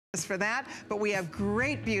us for that. But we have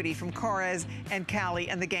great beauty from KORRES and Callie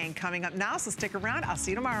and the gang coming up now, so stick around. I'll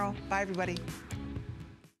see you tomorrow. Bye, everybody.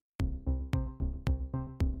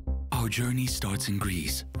 Our journey starts in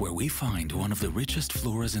Greece, where we find one of the richest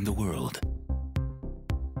floras in the world.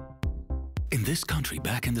 In this country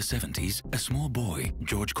back in the 70s, a small boy,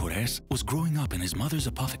 George KORRES, was growing up in his mother's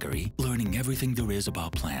apothecary, learning everything there is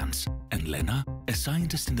about plants. And Lena, a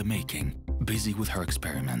scientist in the making, busy with her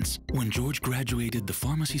experiments. When George graduated the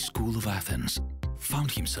Pharmacy School of Athens,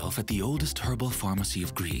 found himself at the oldest herbal pharmacy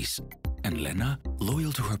of Greece. And Lena,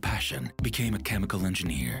 loyal to her passion, became a chemical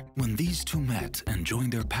engineer. When these two met and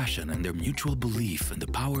joined their passion and their mutual belief in the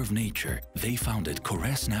power of nature, they founded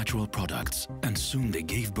KORRES Natural Products, and soon they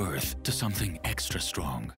gave birth to something extra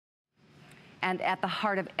strong. And at the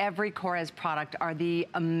heart of every KORRES product are the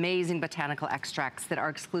amazing botanical extracts that are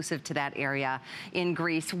exclusive to that area in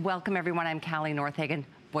Greece. Welcome everyone, I'm Callie Northagen.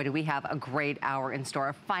 Boy, do we have a great hour in store.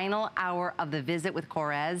 A final hour of the visit with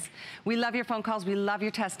KORRES. We love your phone calls, we love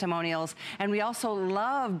your testimonials, and we also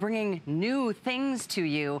love bringing new things to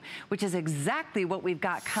you, which is exactly what we've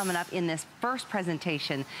got coming up in this first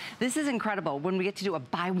presentation. This is incredible when we get to do a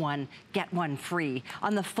buy one, get one free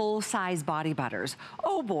on the full-size body butters.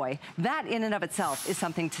 Oh boy, that in and of itself is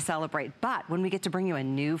something to celebrate. But when we get to bring you a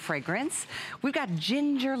new fragrance, we've got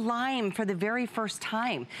ginger lime for the very first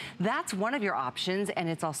time. That's one of your options, and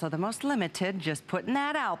it's also the most limited, just putting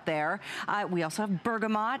that out there. We also have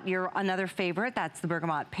bergamot, another favorite. That's the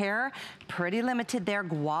bergamot pear. Pretty limited there.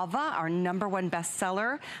 Guava, our #1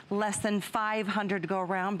 bestseller. Less than 500 to go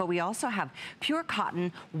around, but we also have pure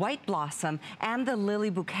cotton, white blossom, and the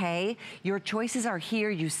lily bouquet. Your choices are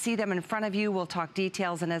here. You see them in front of you. We'll talk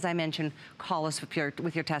details, and as I mentioned, call us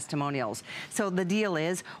with your testimonials. So the deal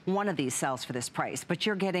is, one of these sells for this price, but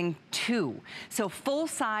you're getting two. So full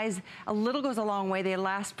size, a little goes a long way. They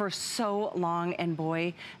last for so long, and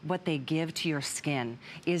boy, what they give to your skin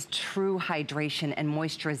is true hydration and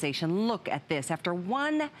moisturization. Look at this. After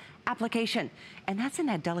one application, and that's in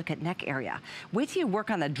that delicate neck area. Wait till you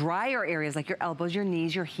work on the drier areas like your elbows, your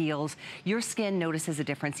knees, your heels. Your skin notices a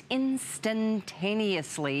difference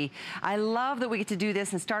instantaneously. I love that we get to do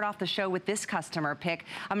this and start off the show with this customer pick.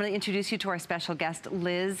 I'm going to introduce you to our special guest,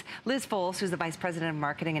 Liz Foles, who's the Vice President of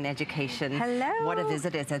Marketing and Education. Hello. What a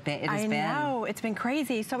visit it has been. I know, it's been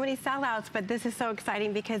crazy. So many sellouts, but this is so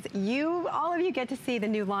exciting because all of you get to see the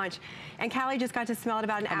new launch. And Callie just got to smell it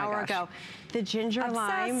about an hour ago. The ginger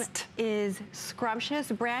lime is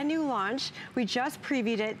scrumptious, brand new launch. We just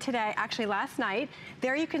previewed it today, actually last night.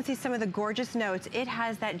 There you can see some of the gorgeous notes. It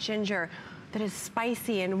has that ginger that is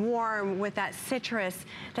spicy and warm with that citrus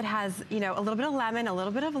that has, you know, a little bit of lemon, a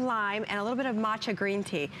little bit of lime, and a little bit of matcha green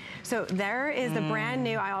tea. So there is the brand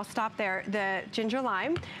new, I'll stop there, the ginger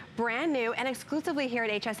lime, brand new and exclusively here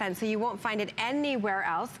at HSN, so you won't find it anywhere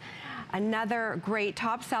else. Another great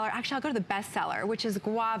top seller, actually I'll go to the best seller, which is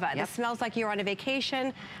guava. This smells like you're on a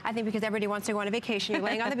vacation. I think because everybody wants to go on a vacation, you're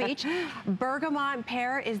laying on the beach. Bergamot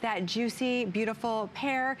pear is that juicy, beautiful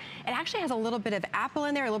pear. It actually has a little bit of apple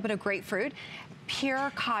in there, a little bit of grapefruit.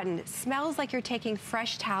 Pure cotton. Smells like you're taking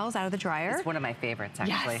fresh towels out of the dryer. It's one of my favorites,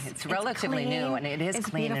 actually. Yes, it's relatively new, and it is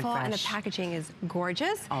clean and fresh. And the packaging is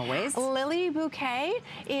gorgeous. Always. Lily bouquet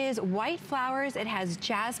is white flowers. It has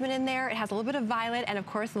jasmine in there. It has a little bit of violet, and of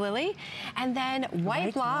course lily. And then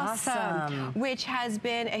white blossom, which has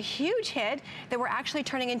been a huge hit that we're actually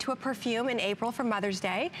turning into a perfume in April for Mother's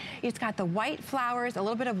Day. It's got the white flowers, a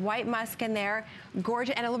little bit of white musk in there,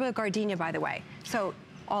 gorgeous, and a little bit of gardenia, by the way. So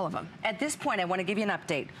all of them. At this point, I want to give you an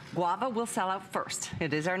update. Guava will sell out first.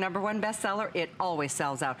 It is our #1 bestseller. It always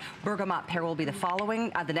sells out. Bergamot pear will be the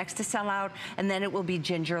following, the next to sell out, and then it will be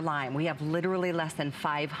ginger lime. We have literally less than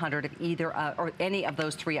 500 of either or any of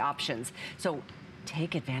those three options. So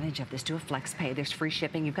take advantage of this. Do a flex pay. There's free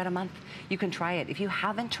shipping. You've got a month. You can try it. If you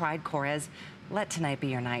haven't tried KORRES, let tonight be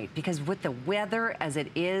your night, because with the weather as it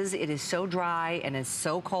is so dry and it's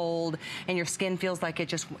so cold, and your skin feels like it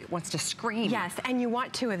just wants to scream. Yes, and you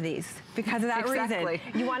want two of these because of that reason.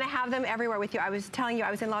 You want to have them everywhere with you. I was telling you,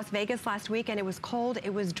 I was in Las Vegas last week and it was cold,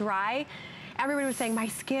 it was dry. Everybody was saying, my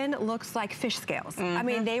skin looks like fish scales. I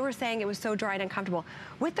mean, they were saying it was so dry and uncomfortable.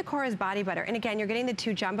 With the KORRES body butter, and again, you're getting the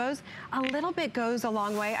 2 jumbos, a little bit goes a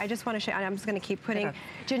long way. I just want to show you, I'm just going to keep putting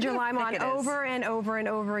ginger lime on over and over and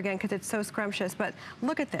over again because it's so scrumptious. But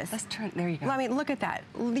look at this. Let's turn, there you go. I mean, look at that.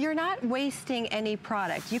 You're not wasting any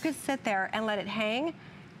product. You could sit there and let it hang,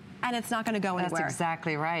 and it's not going to go anywhere. That's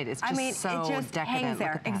exactly right. It's just so it just decadent. hangs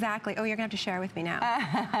there. Exactly. Oh, you're going to have to share with me now.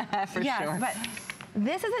 For sure. But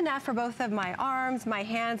This is enough for both of my arms, my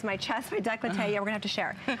hands, my chest, my décolleté. Yeah, we're gonna have to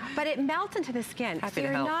share. But it melts into the skin. So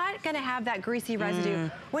you're not gonna have that greasy residue.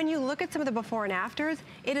 When you look at some of the before and afters,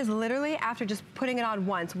 it is literally after just putting it on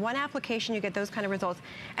once. One application, you get those kind of results.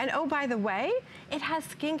 And oh, by the way, it has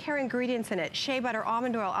skincare ingredients in it. Shea butter,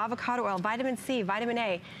 almond oil, avocado oil, vitamin C, vitamin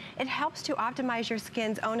A. It helps to optimize your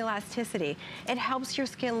skin's own elasticity. It helps your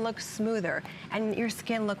skin look smoother and your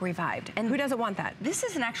skin look revived. And who doesn't want that? This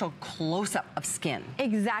is an actual close-up of skin.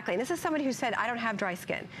 Exactly. And this is somebody who said, I don't have dry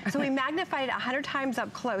skin. So we magnified it 100 times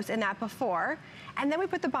up close in that before. And then we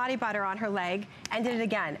put the body butter on her leg and did it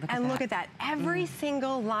again. Look at that. Every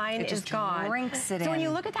single line is gone. Drinks it in. So when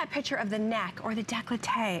you look at that picture of the neck or the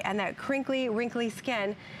décolleté and that crinkly, wrinkly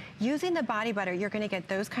skin, using the body butter, you're gonna get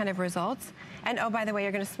those kind of results. And oh, by the way,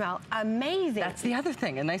 you're gonna smell amazing. That's the other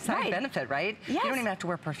thing, a nice side benefit, right? Yes. You don't even have to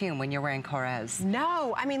wear perfume when you're wearing KORRES.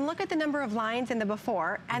 No, I mean, look at the number of lines in the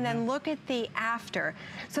before and then look at the after.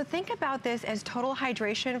 So think about this as total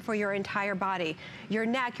hydration for your entire body. Your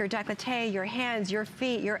neck, your décolleté, your hands, your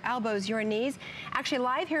feet, your elbows, your knees. Actually,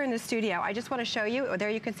 live here in the studio, I just wanna show you,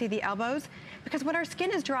 there you can see the elbows, because when our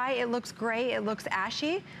skin is dry, it looks gray, it looks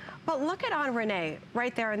ashy. But look at on Renee,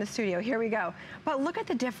 right there in the studio, here we go. But look at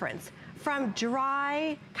the difference. From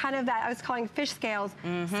dry, kind of that I was calling fish scales,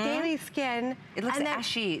 scaly skin. It looks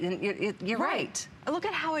ashy, and you're right. Look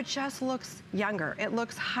at how it just looks younger. It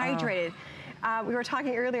looks hydrated. We were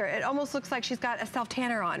talking earlier, it almost looks like she's got a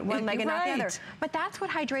self-tanner on, one leg and not the other. But that's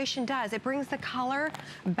what hydration does. It brings the color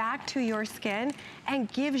back to your skin and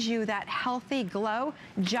gives you that healthy glow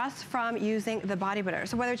just from using the body butter.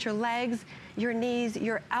 So whether it's your legs, your knees,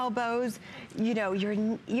 your elbows, you know, you're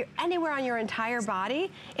anywhere on your entire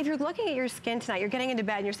body. If you're looking at your skin tonight, you're getting into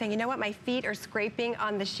bed and you're saying, you know what, my feet are scraping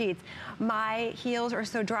on the sheets. My heels are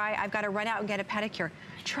so dry, I've got to run out and get a pedicure.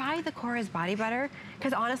 Try the KORRES body butter,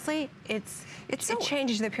 because honestly, it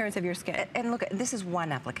changes the appearance of your skin. And look, this is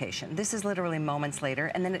one application. This is literally moments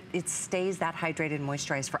later, and then it stays that hydrated and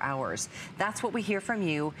moisturized for hours. That's what we hear from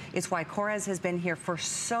you. It's why KORRES has been here for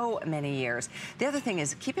so many years. The other thing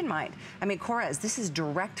is, keep in mind, I mean, KORRES, this is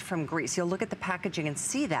direct from Greece. You'll look at the packaging and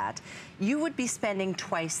see that. You would be spending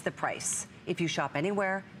twice the price if you shop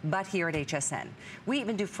anywhere but here at HSN. We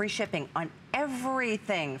even do free shipping on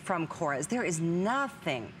everything from KORRES. There is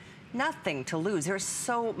nothing to lose. There's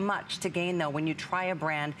so much to gain, though, when you try a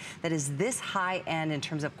brand that is this high end in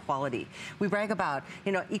terms of quality. We brag about,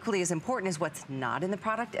 you know, equally as important as what's not in the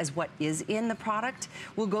product as what is in the product.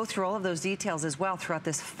 We'll go through all of those details as well throughout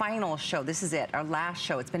this final show. This is it, our last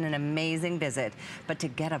show. It's been an amazing visit. But to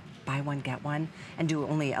get a buy one, get one, and do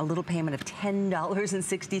only a little payment of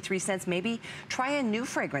 $10.63, maybe try a new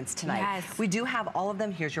fragrance tonight. Yes. We do have all of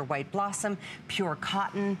them. Here's your White Blossom, Pure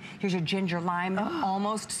Cotton. Here's your Ginger Lime,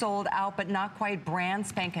 almost sold out, but not quite, brand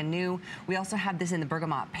spanking new. We also have this in the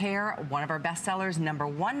Bergamot Pear, one of our bestsellers.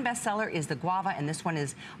 #1 bestseller is the Guava, and this one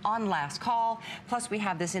is on last call. Plus, we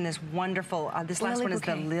have this in this wonderful, this last one is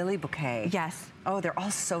the Lily Bouquet. Yes. Oh, they're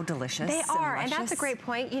all so delicious. They are, and that's a great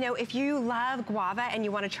point. You know, if you love guava and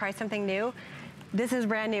you want to try something new, this is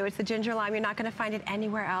brand new. It's the ginger lime. You're not going to find it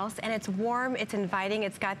anywhere else. And it's warm, it's inviting,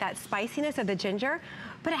 it's got that spiciness of the ginger,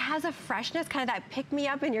 but it has a freshness, kind of that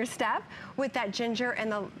pick-me-up in your step with that ginger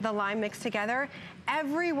and the lime mixed together.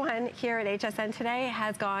 Everyone here at HSN today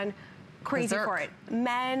has gone crazy for it.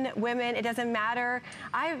 Men, women, it doesn't matter.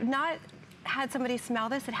 I've not had somebody smell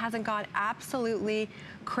this that hasn't gone absolutely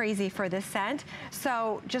crazy for this scent.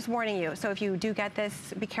 So just warning you. So if you do get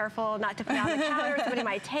this, be careful not to put it on the counter. Somebody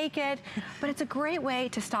might take it. But it's a great way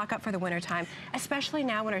to stock up for the wintertime, especially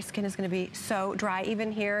now when our skin is going to be so dry.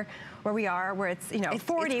 Even here where we are, where it's, you know,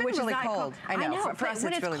 40, which really is not cold. I know. For us,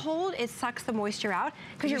 when it's really cold, it sucks the moisture out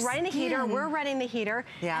because you're running the heater. We're running the heater,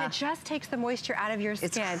 and it just takes the moisture out of your skin.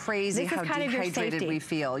 It's crazy how dehydrated we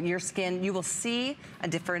feel. Your skin, you will see a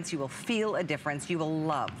difference. You will feel a difference. You will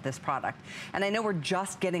love this product. And I know we're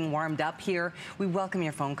just getting warmed up here. We welcome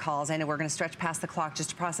your phone calls. I know we're going to stretch past the clock just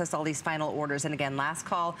to process all these final orders. And again, last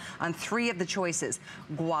call on 3 of the choices: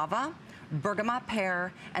 Guava, Bergamot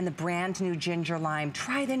Pear, and the brand new Ginger Lime.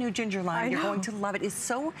 Try the new Ginger Lime. You're going to love it. It's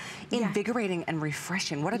so invigorating and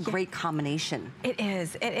refreshing. What a great combination. It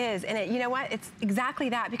is. It is. And you know what? It's exactly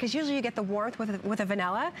that, because usually you get the warmth with a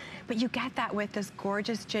vanilla, but you get that with this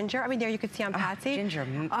gorgeous ginger. I mean, there you could see on Patsy. Ginger.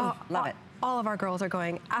 Love it. All of our girls are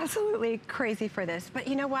going absolutely crazy for this. But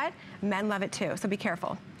you know what? Men love it too, so be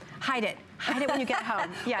careful. Hide it. Hide it when you get home.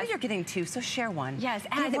 Yes. Well, you're getting 2, so share one. Yes,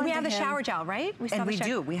 and we have the shower gel, right? We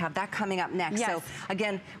do. We have that coming up next. Yes. So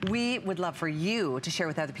again, we would love for you to share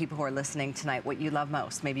with other people who are listening tonight what you love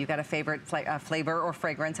most. Maybe you've got a favorite flavor or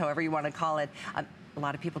fragrance, however you want to call it. a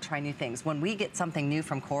lot of people try new things. When we get something new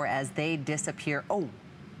from KORRES, they disappear. Oh,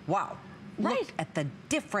 wow. Right. Look at the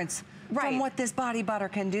difference from what this body butter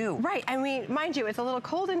can do. Right, I mean, mind you, it's a little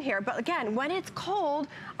cold in here, but again, when it's cold,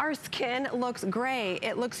 our skin looks gray,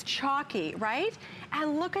 it looks chalky, right?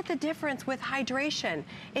 And look at the difference with hydration.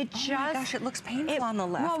 It just... Oh my gosh, it looks painful on the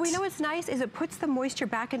left. Well, we know what's nice is it puts the moisture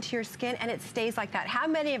back into your skin and it stays like that. How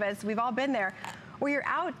many of us, we've all been there, where you're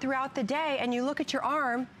out throughout the day and you look at your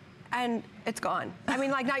arm and it's gone. I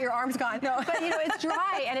mean, like, not your arm's gone, no. But you know, it's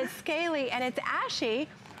dry and it's scaly and it's ashy.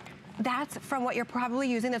 That's from what you're probably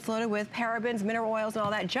using that's loaded with parabens, mineral oils, and all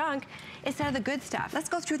that junk, instead of the good stuff. Let's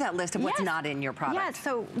go through that list of what's not in your product. Yes,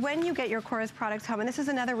 so when you get your KORRES products home, and this is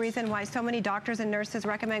another reason why so many doctors and nurses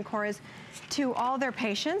recommend KORRES to all their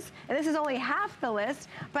patients, and this is only half the list,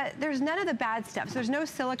 but there's none of the bad stuff. So there's no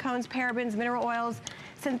silicones, parabens, mineral oils,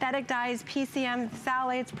 synthetic dyes, PCM,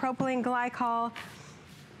 phthalates, propylene glycol,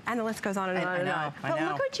 and the list goes on and on and on. But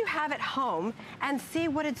look what you have at home and see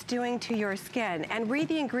what it's doing to your skin and read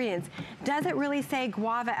the ingredients. Does it really say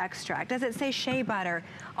guava extract? Does it say shea butter,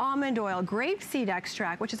 almond oil, grapeseed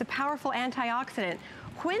extract, which is a powerful antioxidant,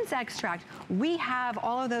 quince extract? We have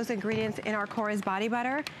all of those ingredients in our KORRES body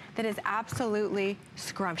butter that is absolutely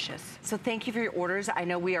scrumptious. So thank you for your orders. I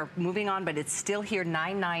know we are moving on, but it's still here,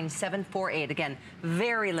 99748. Again,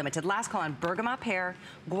 very limited. Last call on bergamot pear,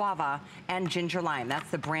 guava, and ginger lime.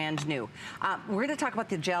 That's the brand new. We're gonna talk about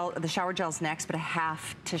the shower gels next, but I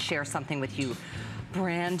have to share something with you.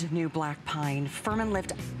 Brand new Black Pine Firm and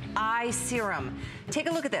Lift Eye Serum. Take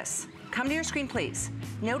a look at this. Come to your screen, please.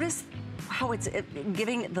 Notice how it's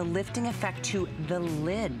giving the lifting effect to the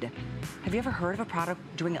lid. Have you ever heard of a product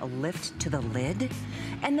doing a lift to the lid?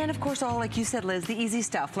 And then, of course, all, like you said, Liz, the easy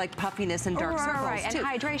stuff like puffiness and dark circles, too. And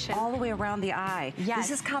hydration. All the way around the eye. Yes.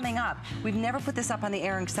 This is coming up. We've never put this up on the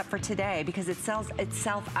air except for today because it sells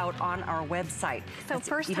itself out on our website. So it's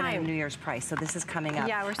first even time. a New Year's price, so this is coming up.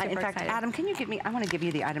 Yeah, we're super In fact, excited. Adam, can you give me, I want to give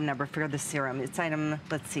you the item number for the serum. It's item,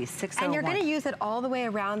 let's see, 601. And you're going to use it all the way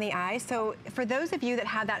around the eye. So for those of you that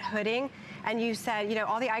have that hooding and you said, you know,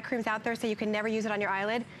 all the eye creams out there say you can never use it on your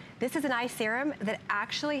eyelid, this is an eye serum that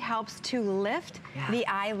actually helps to lift the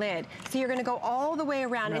eyelid. So you're gonna go all the way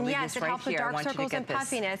around. And yes, it helps with dark circles and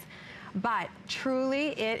puffiness. But truly,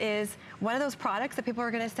 it is one of those products that people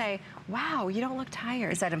are gonna say, wow, you don't look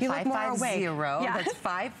tired. It's item you look more awake. Yeah. That's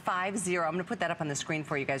 550. I'm gonna put that up on the screen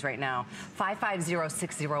for you guys right now.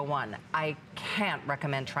 550601. I can't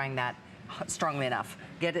recommend trying that strongly enough.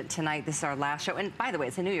 Get it tonight. This is our last show. And by the way,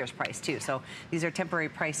 it's a New Year's price too. So these are temporary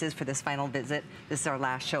prices for this final visit. This is our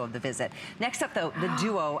last show of the visit. Next up though, the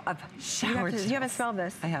duo of shower gels. You haven't smelled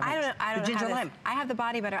this. I haven't. I don't the ginger lime. I have the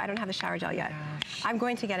body butter. I don't have the shower gel yet. Gosh. I'm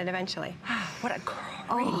going to get it eventually. What a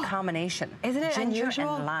great combination. Isn't it ginger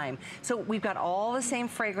unusual? And lime. So we've got all the same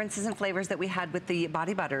fragrances and flavors that we had with the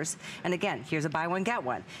body butters. And again, here's a buy one, get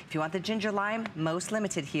one. If you want the ginger lime, most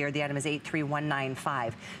limited here, the item is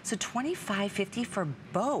 83195. So $25.50 for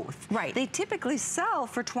both. Right. They typically sell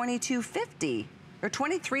for $22.50. Or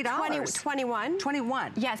 $23. 21.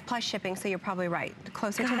 21. Yes, plus shipping, so you're probably right.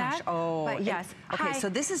 Closer to that. Oh. But yes. Okay, so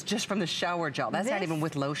this is just from the shower gel. That's not even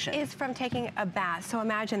with lotion. This is from taking a bath, so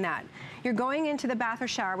imagine that. You're going into the bath or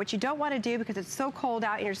shower, which you don't want to do because it's so cold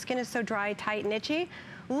out and your skin is so dry, tight, and itchy.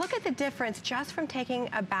 Look at the difference just from taking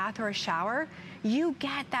a bath or a shower. You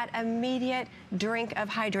get that immediate drink of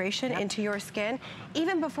hydration into your skin,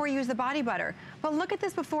 even before you use the body butter. But look at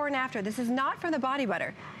this before and after. This is not from the body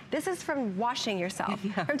butter. This is from washing yourself,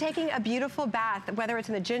 from taking a beautiful bath, whether it's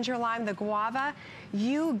in the ginger lime, the guava,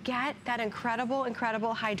 you get that incredible,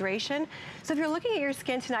 incredible hydration. So if you're looking at your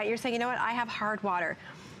skin tonight, you're saying, you know what, I have hard water.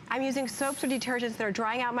 I'm using soaps or detergents that are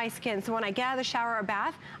drying out my skin. So when I get out of the shower or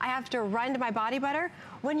bath, I have to run to my body butter.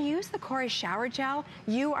 When you use the KORRES shower gel,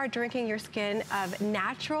 you are drinking your skin of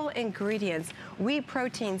natural ingredients, wheat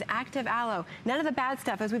proteins, active aloe, none of the bad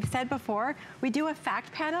stuff. As we've said before, we do a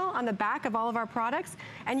fact panel on the back of all of our products,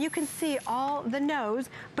 and you can see all the no's,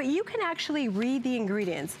 but you can actually read the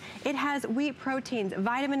ingredients. It has wheat proteins,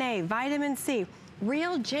 vitamin A, vitamin C,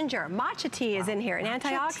 real ginger, matcha tea is in here, an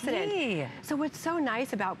antioxidant. Tea. So what's so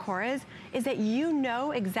nice about KORRES is that you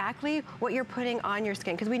know exactly what you're putting on your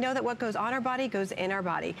skin, because we know that what goes on our body goes in our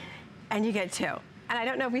body, and you get two. And I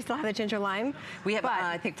don't know if we still have the ginger lime. We have,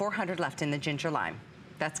 I think, 400 left in the ginger lime.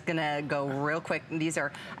 That's gonna go real quick. These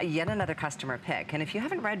are yet another customer pick. And if you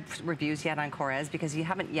haven't read reviews yet on KORRES, because you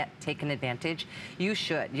haven't yet taken advantage, you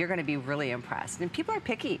should. You're gonna be really impressed. And people are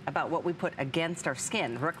picky about what we put against our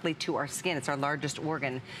skin, directly to our skin. It's our largest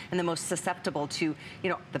organ and the most susceptible to, you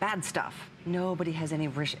know, the bad stuff. nobody has any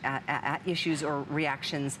issues or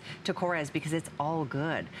reactions to KORRES because it's all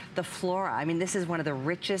good. The flora, I mean, this is one of the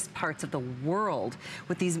richest parts of the world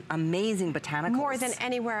with these amazing botanicals. More than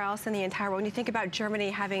anywhere else in the entire world. When you think about Germany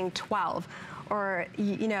having 12, or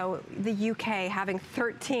you know, the UK having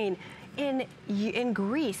 13, in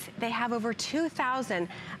Greece, they have over 2,000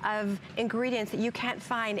 of ingredients that you can't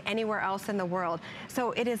find anywhere else in the world.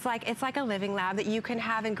 So it's like a living lab that you can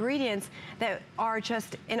have ingredients that are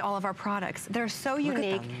just in all of our products. They're so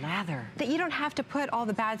unique. Look at the lather. That you don't have to put all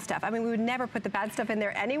the bad stuff. I mean, we would never put the bad stuff in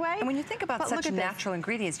there anyway. And when you think about such natural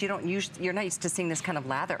ingredients, you're not used to seeing this kind of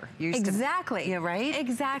lather. Exactly. Yeah, right?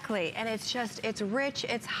 Exactly. And it's rich,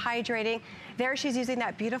 it's hydrating. There she's using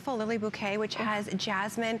that beautiful lily bouquet, which has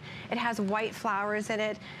jasmine. It has white flowers in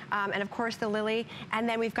it, and of course the lily. And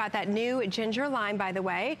then we've got that new ginger lime, by the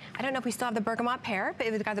way. I don't know if we still have the bergamot pear,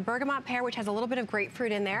 but we've got the bergamot pear, which has a little bit of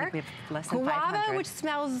grapefruit in there. I think we have less than guava, 500. which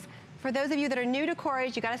smells. For those of you that are new to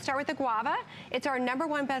KORRES, you got to start with the guava. It's our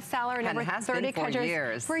 #1 bestseller in over 30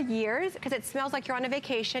 countries for years, because it smells like you're on a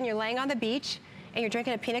vacation. You're laying on the beach and you're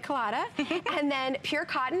drinking a pina colada. And then pure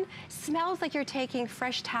cotton smells like you're taking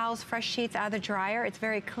fresh towels, fresh sheets out of the dryer. It's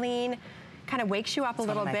very clean, kind of wakes you up a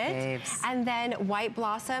little bit. And then white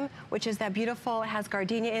blossom, which is that beautiful, it has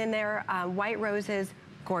gardenia in there, white roses.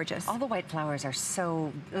 Gorgeous. All the white flowers are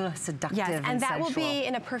so seductive. Yes, and that sensual. will be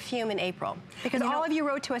in a perfume in April. Because all of you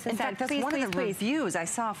wrote to us and said, that's one of the reviews I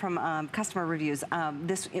saw from customer reviews,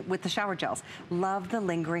 this with the shower gels. Love the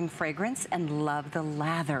lingering fragrance and love the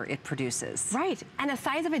lather it produces. Right, and the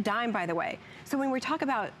size of a dime, by the way. So when we talk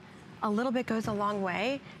about a little bit goes a long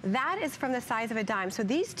way, that is from the size of a dime. So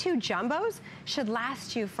these two jumbos should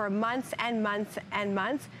last you for months and months and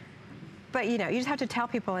months. But you know, you just have to tell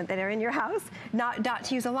people that are in your house not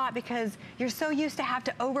to use a lot, because you're so used to have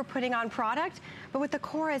to over putting on product. But with the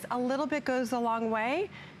KORRES, a little bit goes a long way.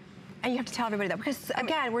 And you have to tell everybody that, because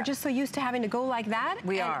again, we're just so used to having to go like that.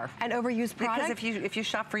 And overuse product. Because if you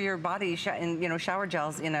shop for your body in shower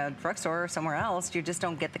gels in a drugstore or somewhere else, you just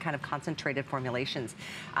don't get the kind of concentrated formulations.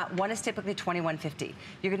 One is typically $21.50.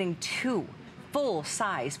 You're getting two full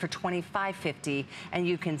size for $25.50, and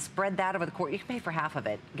you can spread that over the course. You can pay for half of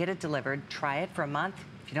it. Get it delivered. Try it for a month.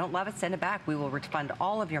 If you don't love it, send it back. We will refund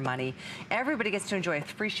all of your money. Everybody gets to enjoy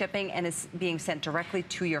free shipping, and it's being sent directly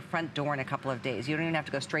to your front door in a couple of days. You don't even have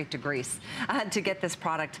to go straight to Greece to get this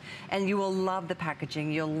product, and you will love the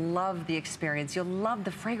packaging. You'll love the experience. You'll love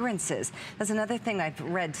the fragrances. That's another thing I've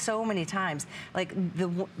read so many times. Like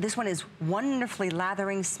this one is wonderfully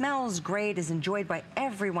lathering, smells great, is enjoyed by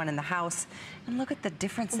everyone in the house, and look at the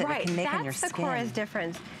difference that it can make on your skin. That's the KORRES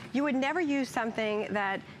difference. You would never use something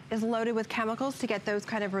that is loaded with chemicals to get those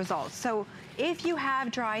kind of results. So if you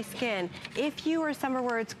have dry skin, if you are somewhere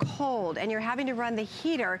where it's cold and you're having to run the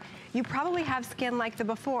heater, you probably have skin like the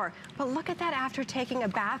before. But look at that after taking a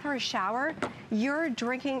bath or a shower, your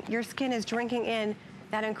skin is drinking in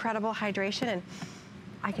that incredible hydration. And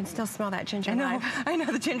I can still smell that ginger lime. I know,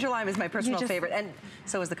 the ginger lime is my personal favorite, and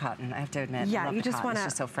so is the cotton, I have to admit. Yeah, you just want to.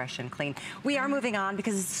 It's just so fresh and clean. We are moving on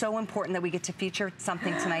because it's so important that we get to feature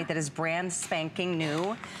something tonight that is brand spanking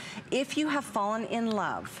new. If you have fallen in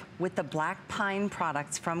love with the black pine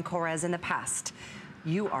products from KORRES in the past,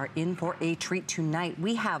 you are in for a treat tonight.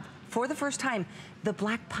 We have, for the first time, the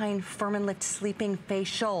black pine Firm and Lift Sleeping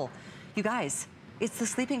Facial. You guys, it's the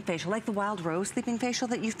sleeping facial, like the Wild Rose sleeping facial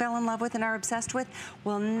that you fell in love with and are obsessed with.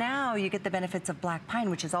 Well, now you get the benefits of black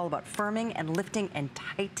pine, which is all about firming and lifting and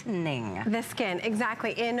tightening the skin,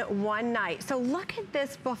 exactly, in one night. So look at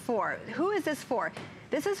this before. Who is this for?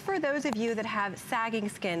 This is for those of you that have sagging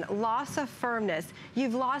skin, loss of firmness.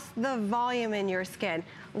 You've lost the volume in your skin.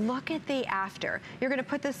 Look at the after. You're gonna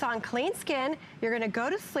put this on clean skin, you're gonna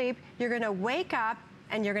go to sleep, you're gonna wake up,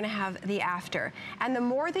 and you're gonna have the after. And the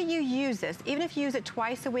more that you use this, even if you use it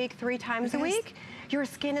twice a week, 3 times a week, your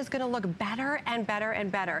skin is gonna look better and better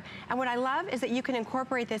and better. And what I love is that you can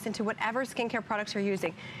incorporate this into whatever skincare products you're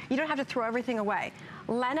using. You don't have to throw everything away.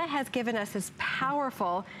 Lena has given us this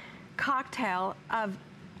powerful cocktail of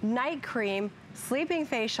night cream, sleeping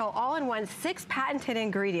facial, all in one, 6 patented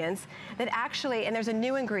ingredients that actually, and there's a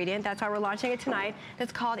new ingredient, that's why we're launching it tonight,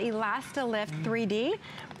 that's called Elastalift 3D.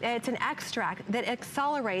 It's an extract that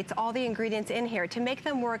accelerates all the ingredients in here to make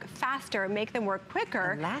them work faster, make them work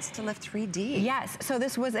quicker. Elastalift 3D. Yes, so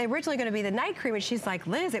this was originally gonna be the night cream, and she's like,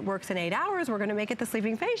 Liz, it works in 8 hours, we're gonna make it the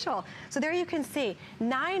sleeping facial. So there you can see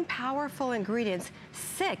 9 powerful ingredients,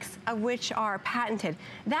 6 of which are patented.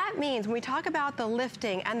 That means when we talk about the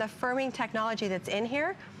lifting and the firming technology that's in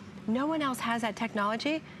here, no one else has that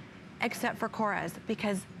technology except for KORRES,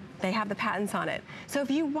 because They have the patents on it. So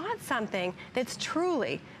if you want something that's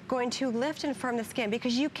truly going to lift and firm the skin,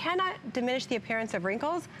 because you cannot diminish the appearance of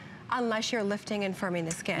wrinkles unless you're lifting and firming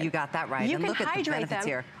the skin. You got that right. You and can look at the hydrate them.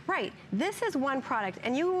 here. Right. This is one product,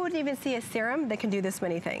 and you wouldn't even see a serum that can do this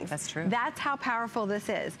many things. That's true. That's how powerful this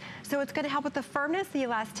is. So it's going to help with the firmness, the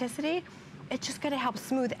elasticity. It's just going to help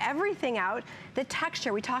smooth everything out. The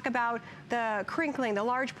texture, we talk about the crinkling, the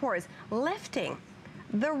large pores, lifting,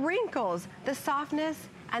 the wrinkles, the softness,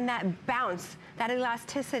 and that bounce, that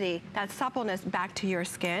elasticity, that suppleness back to your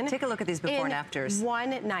skin. Take a look at these before and afters. In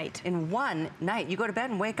one night. In one night. You go to bed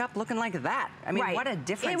and wake up looking like that. I mean, what a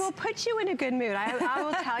difference. It will put you in a good mood. I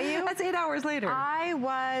will tell you. That's 8 hours later.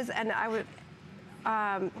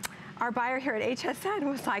 Our buyer here at HSN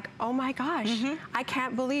was like, oh my gosh, I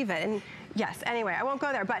can't believe it. And yes, anyway, I won't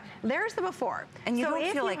go there, but there's the before. And you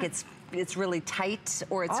don't feel like it's really tight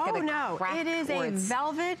or it's gonna crack. It is a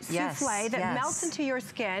velvet souffle that melts into your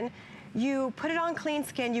skin. You put it on clean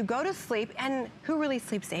skin, you go to sleep, and who really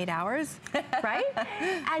sleeps 8 hours, right?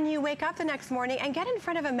 And you wake up the next morning and get in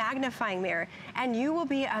front of a magnifying mirror, and you will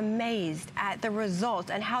be amazed at the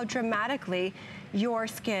results and how dramatically your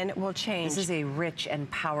skin will change. This is a rich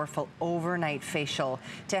and powerful overnight facial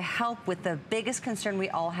to help with the biggest concern we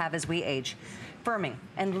all have as we age. Firming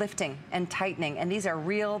and lifting and tightening, and these are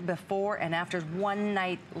real before and afters. One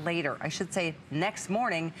night later, I should say next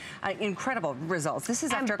morning, incredible results. This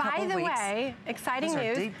is after a couple of weeks. And by the way, exciting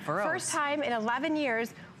news, first time in 11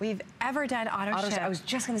 years we've ever done auto ship. I was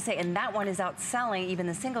just going to say, and that one is outselling even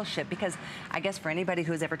the single ship, because I guess for anybody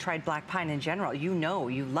who's ever tried black pine in general, you know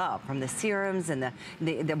you love from the serums and the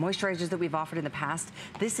moisturizers that we've offered in the past.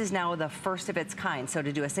 This is now the first of its kind. So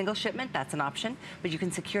to do a single shipment, that's an option, but you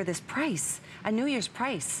can secure this price, a New Year's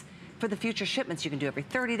price. For the future shipments, you can do every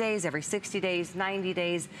 30 days, every 60 days, 90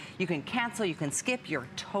 days. You can cancel, you can skip. You're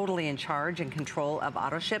totally in charge and control of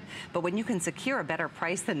auto ship. But when you can secure a better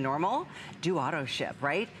price than normal, do auto ship,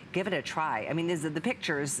 right? Give it a try. I mean, the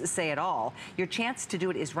pictures say it all. Your chance to do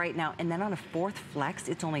it is right now. And then on a fourth flex,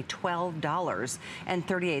 it's only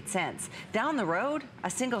 $12.38. Down the road, a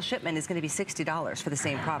single shipment is going to be $60 for the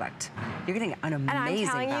same product. You're getting an amazing value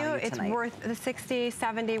tonight. And I'm telling you, it's worth the 60,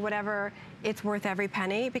 70, whatever. It's worth every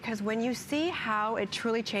penny, because when you see how it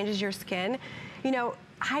truly changes your skin, you know,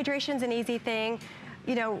 hydration's an easy thing,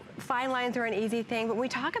 you know, fine lines are an easy thing, but when we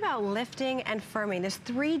talk about lifting and firming, this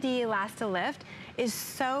 3D Elastilift is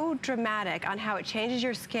so dramatic on how it changes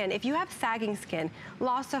your skin. If you have sagging skin,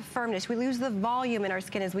 loss of firmness, we lose the volume in our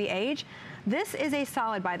skin as we age. This is a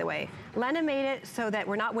solid, by the way. Lena made it so that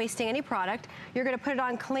we're not wasting any product. You're gonna put it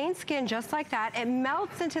on clean skin just like that. It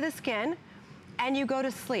melts into the skin and you go to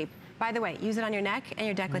sleep. By the way, use it on your neck and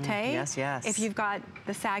your décolleté. Yes, yes. If you've got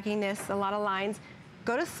the sagginess, a lot of lines,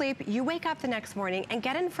 go to sleep, you wake up the next morning and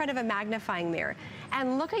get in front of a magnifying mirror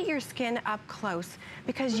and look at your skin up close,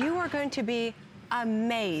 because you are going to be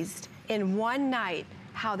amazed in one night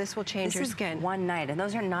how this will change your skin. One night, and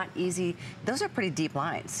those are not easy. Those are pretty deep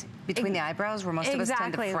lines between the eyebrows, where most of us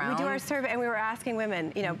tend to frown. Exactly. We do our survey and we were asking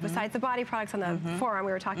women, you know, besides the body products on the forum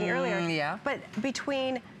we were talking earlier, but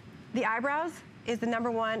between the eyebrows is the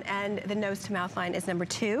 #1 and the nose to mouth line is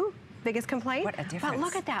 #2. Biggest complaint. What a difference. But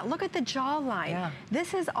look at that. Look at the jawline. Yeah.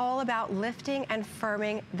 This is all about lifting and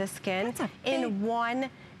firming the skin in one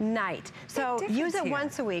night. So use it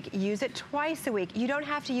once a week. Use it twice a week. You don't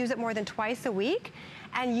have to use it more than twice a week,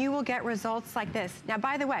 and you will get results like this. Now,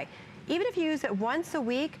 by the way, even if you use it once a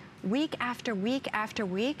week, week after week after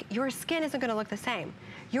week, your skin isn't going to look the same.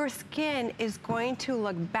 Your skin is going to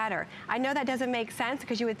look better. I know that doesn't make sense,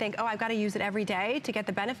 because you would think, oh, I've got to use it every day to get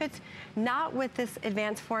the benefits. Not with this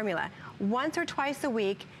advanced formula. Once or twice a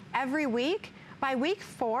week, every week. By week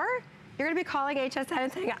 4, you're going to be calling HSN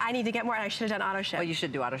and saying, I need to get more, and I should have done auto ship. Well, you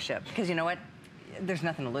should do auto ship, because you know what? There's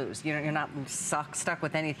nothing to lose. You're not stuck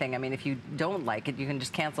with anything. I mean, if you don't like it, you can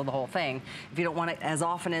just cancel the whole thing. If you don't want it as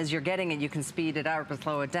often as you're getting it, you can speed it up or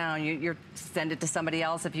slow it down. You send it to somebody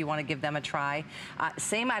else if you want to give them a try.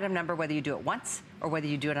 Same item number, whether you do it once or whether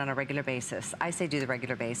you do it on a regular basis. I say do the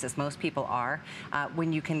regular basis. Most people are.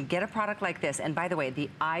 When you can get a product like this, and by the way, the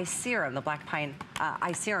eye serum, the black pine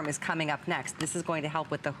eye serum is coming up next. This is going to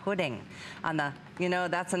help with the hooding on the, you know,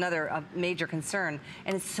 that's another major concern.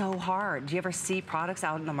 And it's so hard. Do you ever see products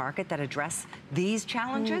out in the market that address these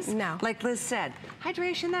challenges? No. Like Liz said,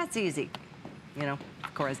 hydration, that's easy. You know,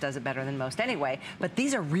 KORRES does it better than most anyway, but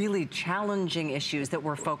these are really challenging issues that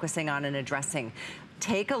we're focusing on and addressing.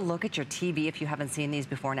 Take a look at your TV if you haven't seen these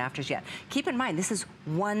before and afters yet. Keep in mind, this is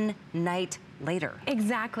one night later.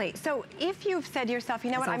 Exactly. So if you've said to yourself,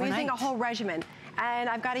 you know what, I'm using a whole regimen, and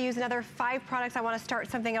I've got to use another 5 products. I want to start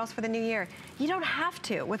something else for the new year. You don't have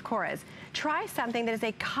to with KORRES. Try something that is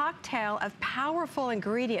a cocktail of powerful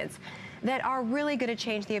ingredients that are really going to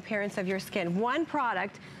change the appearance of your skin. One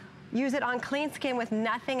product, use it on clean skin with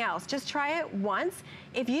nothing else. Just try it once.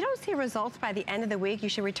 If you don't see results by the end of the week, you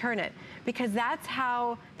should return it, because that's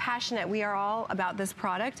how passionate we are all about this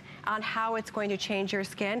product, on how it's going to change your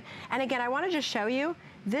skin. And again, I want to just show you,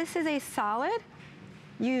 this is a solid.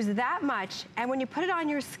 Use that much, and when you put it on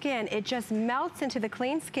your skin, it just melts into the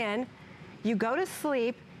clean skin. You go to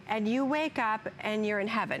sleep, and you wake up, and you're in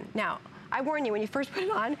heaven. Now, I warn you, when you first put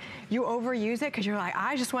it on, you overuse it because you're like,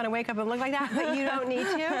 I just want to wake up and look like that, but you don't need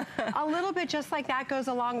to. A little bit just like that goes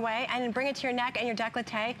a long way, and then bring it to your neck and your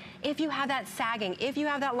décolleté if you have that sagging, if you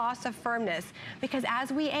have that loss of firmness, because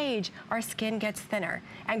as we age, our skin gets thinner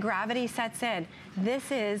and gravity sets in. This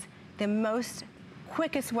is the most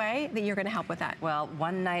quickest way that you're going to help with that. Well,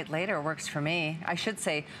 one night later works for me. I should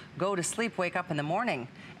say, go to sleep, wake up in the morning,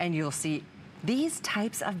 and you'll see these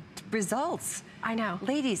types of results. I know.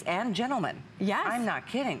 Ladies and gentlemen. Yes. I'm not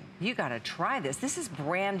kidding. You got to try this. This is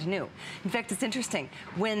brand new. In fact, it's interesting.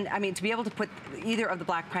 To be able to put either of the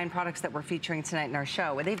Black Pine products that we're featuring tonight in our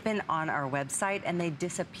show, they've been on our website and they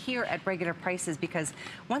disappear at regular prices, because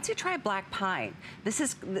once you try Black Pine, this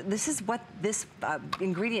is what this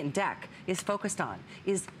ingredient deck is focused on,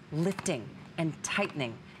 is lifting and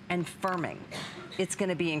tightening and firming. It's going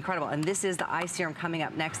to be incredible. And this is the eye serum coming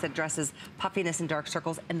up next that addresses puffiness and dark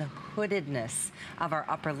circles and the hoodedness of our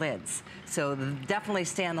upper lids. So definitely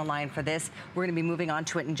stay on the line for this. We're going to be moving on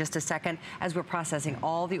to it in just a second as we're processing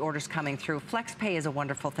all the orders coming through. FlexPay is a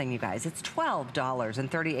wonderful thing, you guys. It's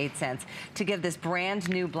 $12.38 to give this brand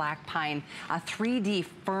new Black Pine a 3D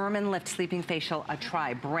Firm and Lift Sleeping Facial a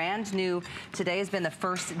try. Brand new. Today has been the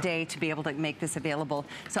first day to be able to make this available.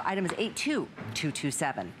 So item is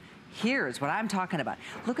 82227. Here's what I'm talking about.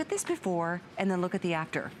 Look at this before and then look at the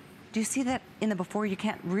after. Do you see that in the before you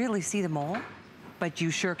can't really see the mole? But you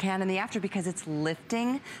sure can in the after, because it's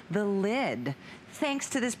lifting the lid. Thanks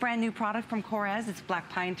to this brand new product from KORRES, it's Black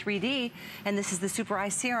Pine 3D, and this is the Super Eye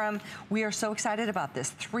Serum. We are so excited about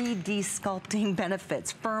this. 3D sculpting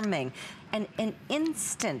benefits, firming, and an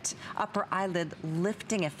instant upper eyelid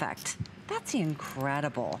lifting effect. That's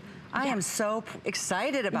incredible. I am so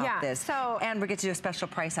excited about this. And we get to do a special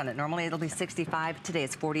price on it. Normally it'll be $65. Today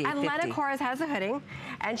it's $48.50. And Lena KORRES has a hooding,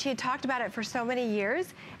 and she had talked about it for so many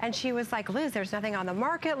years, and she was like, Liz, there's nothing on the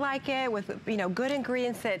market like it, with good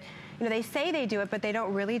ingredients that they say they do it, but they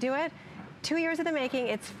don't really do it. 2 years of the making.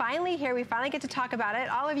 It's finally here. We finally get to talk about it.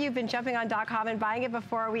 All of you have been jumping on .com and buying it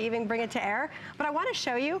before we even bring it to air. But I want to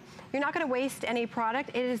show you, you're not going to waste any product.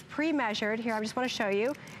 It is pre-measured. Here, I just want to show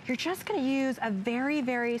you. You're just going to use a very,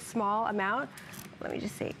 very small amount. Let me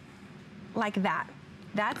just see. Like that.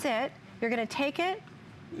 That's it. You're going to take it.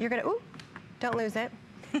 You're going to, ooh, don't lose it.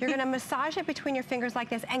 You're going to massage it between your fingers like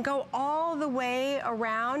this and go all the way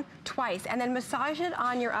around twice. And then massage it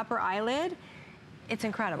on your upper eyelid. It's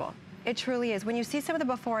incredible. It truly is. When you see some of the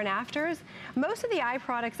before and afters, most of the eye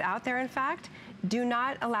products out there, in fact, do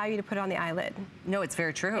not allow you to put it on the eyelid. No, it's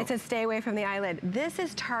very true. It says stay away from the eyelid. This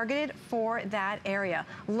is targeted for that area.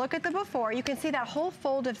 Look at the before. You can see that whole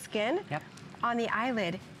fold of skin on the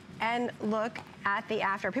eyelid. And look at the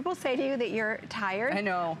after. People say to you that you're tired. I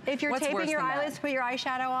know. If you're taping your eyelids to put your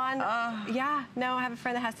eyeshadow on, yeah, no, I have a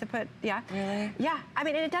friend that has to put, Really? Yeah, I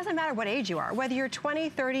mean, and it doesn't matter what age you are. Whether you're 20,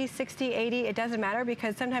 30, 60, 80, it doesn't matter,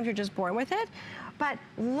 because sometimes you're just born with it. But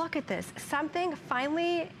look at this, something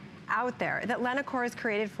finally out there that Lena KORRES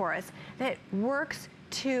created for us that works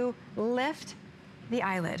to lift the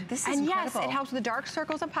eyelid. This is incredible. Yes, it helps with the dark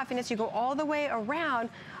circles and puffiness. You go all the way around,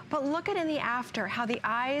 but look at in the after how the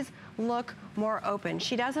eyes look more open.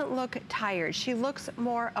 She doesn't look tired. She looks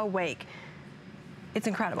more awake. It's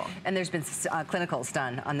incredible. And there's been clinicals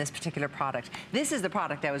done on this particular product. This is the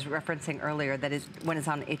product I was referencing earlier that is, when it's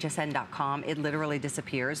on hsn.com, it literally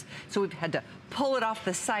disappears. So we've had to pull it off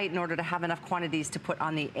the site in order to have enough quantities to put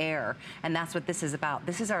on the air. And that's what this is about.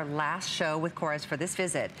 This is our last show with KORRES for this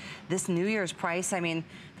visit. This New Year's price, I mean,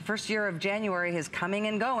 the first year of January is coming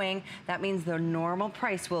and going. That means the normal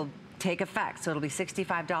price will take effect. So it'll be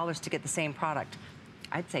 $65 to get the same product.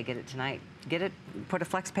 I'd say get it tonight. Get it, put a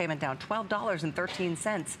flex payment down,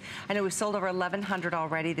 $12.13. I know we've sold over 1,100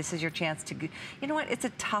 already. This is your chance to, you know what, it's a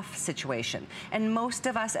tough situation. And most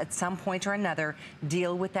of us at some point or another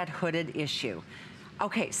deal with that hooded issue.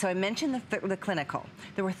 Okay, so I mentioned the clinical.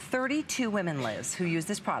 There were 32 women, Liz, who used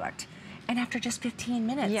this product. And after just 15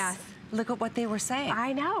 minutes, yes, look at what they were saying.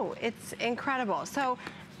 I know, it's incredible. So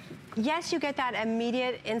yes, you get that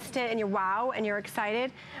immediate instant and you're wow and you're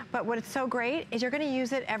excited, but what is so great is you're gonna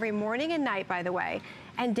use it every morning and night, by the way,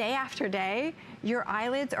 and day after day, your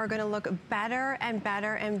eyelids are gonna look better and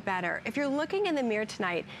better and better. If you're looking in the mirror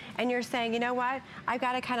tonight and you're saying, you know what, I've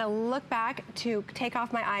gotta kind of look back to take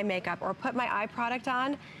off my eye makeup or put my eye product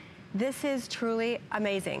on, this is truly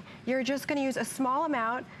amazing. You're just gonna use a small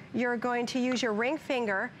amount, you're going to use your ring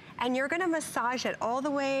finger, and you're gonna massage it all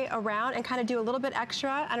the way around and kind of do a little bit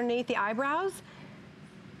extra underneath the eyebrows.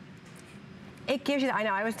 It gives you I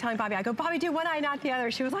know, I was telling Bobby, I go, Bobby, do one eye, not the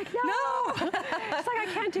other. She was like, no. It's like, I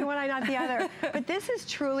can't do one eye, not the other. But this is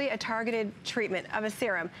truly a targeted treatment of a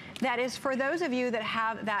serum that is for those of you that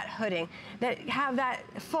have that hooding, that have that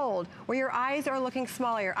fold, where your eyes are looking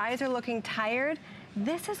smaller, your eyes are looking tired.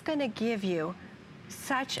 This is gonna give you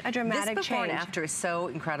such a dramatic change. This before and after is so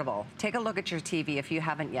incredible. Take a look at your TV if you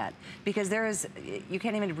haven't yet, because you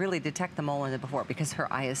can't even really detect the mole in the before because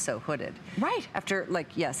her eye is so hooded. Right. After, like,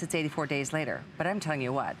 yes, it's 84 days later, but I'm telling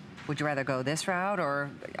you what, would you rather go this route or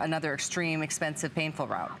another extreme, expensive, painful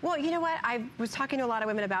route? Well, you know what? I was talking to a lot of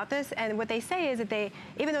women about this, and what they say is that they,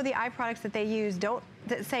 even though the eye products that they use don't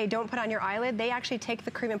put on your eyelid, they actually take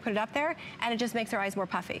the cream and put it up there, and it just makes their eyes more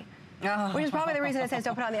puffy. Oh. Which is probably the reason it says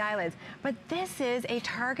don't put on the eyelids. But this is a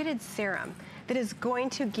targeted serum that is going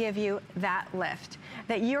to give you that lift,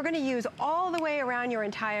 that you're gonna use all the way around your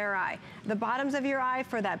entire eye. The bottoms of your eye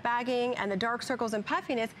for that bagging and the dark circles and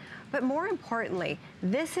puffiness, but more importantly,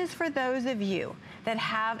 this is for those of you that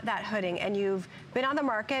have that hooding and you've been on the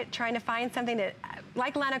market trying to find something that,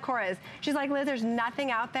 like Lena KORRES, she's like, Liz, there's nothing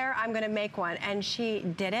out there, I'm gonna make one. And she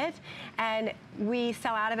did it, and we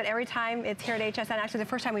sell out of it every time it's here at HSN. Actually, the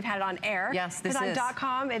first time we've had it on air. Yes, this is. It's on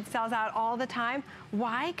 .com, it sells out all the time.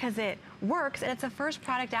 Why? Because it works, and it's the first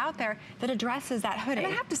product out there that addresses that hooding.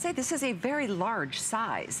 And I have to say, this is a very large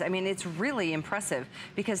size. I mean, it's really impressive,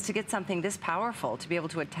 because to get something this powerful, to be able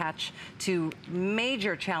to attach to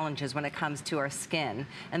major challenges when it comes to our skin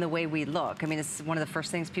and the way we look. I mean, it's one of the first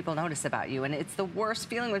things people notice about you, and it's the worst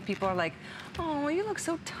feeling when people are like, oh, you look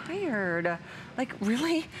so tired. Like,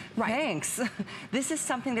 really? Right. Thanks. This is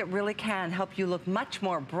something that really can help you look much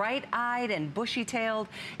more bright-eyed and bushy-tailed,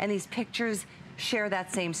 and these pictures share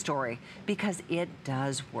that same story, because it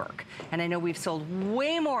does work. And I know we've sold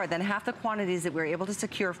way more than half the quantities that we were able to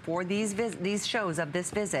secure for these shows of this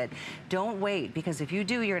visit. Don't wait, because if you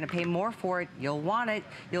do, you're gonna pay more for it. You'll want it.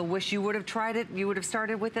 You'll wish you would have tried it. You would have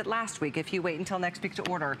started with it last week if you wait until next week to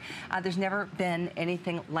order. There's never been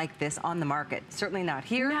anything like this on the market. Certainly not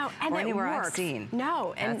here or anywhere I've seen.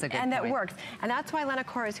 No, and that works. And that's why Lena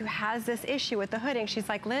KORRES, who has this issue with the hooding, she's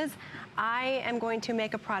like, Liz, I am going to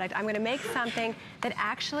make a product. I'm going to make something that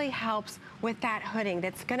actually helps with that hooding,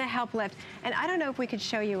 that's going to help lift. And I don't know if we could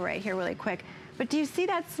show you right here really quick, but do you see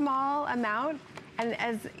that small amount? And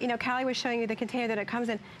as you know, Callie was showing you the container that it comes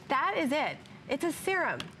in. That is it. It's a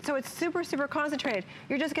serum, so it's super, super concentrated.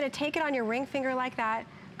 You're just going to take it on your ring finger like that,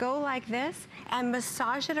 go like this, and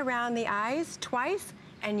massage it around the eyes twice,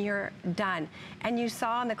 and you're done. And you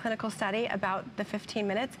saw in the clinical study about the 15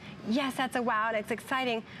 minutes. Yes, that's a wow, and it's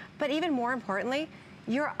exciting, but even more importantly,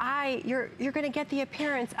 your eye, you're gonna get the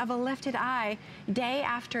appearance of a lifted eye day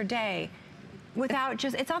after day. Without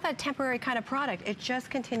it's not that temporary kind of product. It just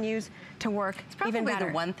continues to work even better. It's probably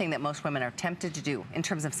the one thing that most women are tempted to do in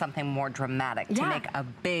terms of something more dramatic to make a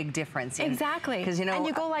big difference. Exactly. Because you know, and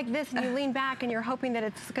you go like this and you lean back and you're hoping that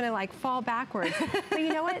it's gonna like fall backwards. But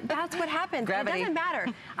you know what? That's what happens. Gravity. It doesn't matter.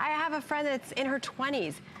 I have a friend that's in her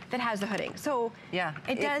 20s that has the hooding. So yeah,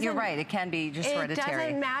 it doesn't. You're right. It can be just hereditary. It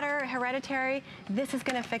doesn't matter hereditary. This is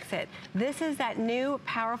going to fix it. This is that new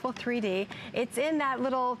powerful 3D. It's in that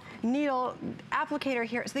little needle applicator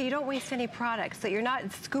here, so that you don't waste any products. So you're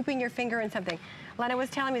not scooping your finger in something. Lena was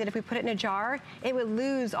telling me that if we put it in a jar, it would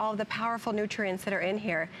lose all of the powerful nutrients that are in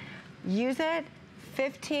here. Use it.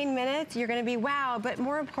 15 minutes. You're going to be wow. But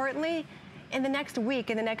more importantly, in the next week,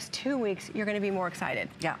 in the next 2 weeks, you're going to be more excited.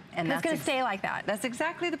 Yeah, and it's going to stay like that. That's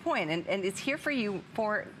exactly the point, and it's here for you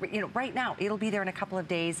for, you know, right now. It'll be there in a couple of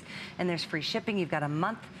days, and there's free shipping. You've got a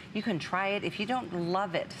month. You can try it. If you don't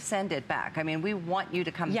love it, send it back. I mean, we want you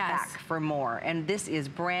to come back for more, and this is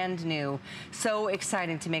brand new. So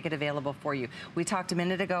exciting to make it available for you. We talked a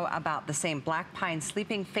minute ago about the same Black Pine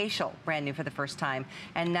Sleeping Facial, brand new for the first time,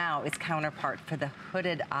 and now its counterpart for the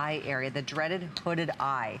hooded eye area, the dreaded hooded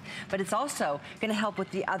eye. But it's also going to help with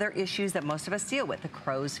the other issues that most of us deal with, the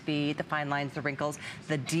crow's feet, the fine lines, the wrinkles,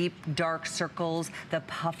 the deep dark circles, the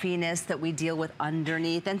puffiness that we deal with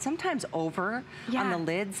underneath and sometimes over on the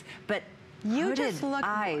lids. But You just look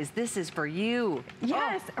eyes. This is for you.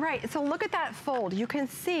 Yes, right. So look at that fold. You can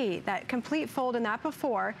see that complete fold in that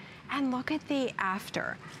before, and look at the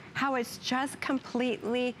after. How it's just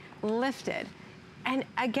completely lifted. And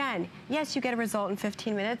again, yes, you get a result in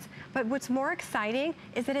 15 minutes, but what's more exciting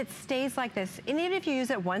is that it stays like this. And even if you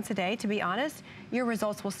use it once a day, to be honest, your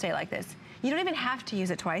results will stay like this. You don't even have to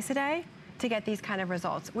use it twice a day to get these kind of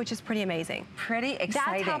results, which is pretty amazing. Pretty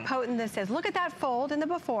exciting. That's how potent this is. Look at that fold in the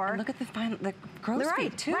before. And look at the growth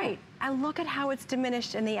speed too. Right, and look at how it's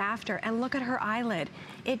diminished in the after, and look at her eyelid.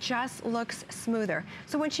 It just looks smoother.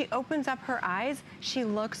 So when she opens up her eyes, she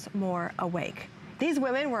looks more awake. These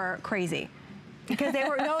women were crazy. Because they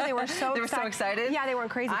were so excited. They were so excited? Yeah, they weren't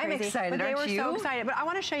crazy. I'm excited, but they aren't were you? so excited. But I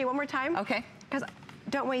want to show you one more time. Okay. Because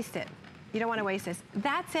don't waste it. You don't want to waste this.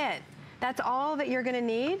 That's it. That's all that you're going to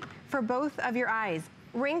need for both of your eyes.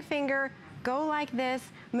 Ring finger, go like this,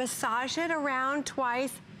 massage it around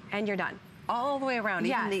twice, and you're done. All the way around,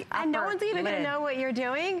 yes. even the upper and no one's even lid. going to know what you're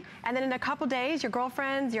doing. And then in a couple days, your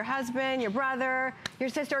girlfriends, your husband, your brother, your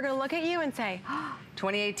sister are going to look at you and say,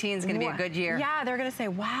 2018 is going to be a good year. Yeah, they're going to say,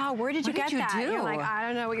 wow, where did you get that? Do? You're like, I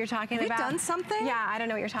don't know what you're talking about. Have you done something? Yeah, I don't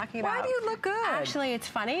know what you're talking about. Why do you look good? Actually, it's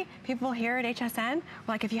funny. People here at HSN were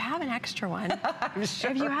like, if you have an extra one. I'm sure.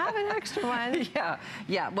 If you have an extra one.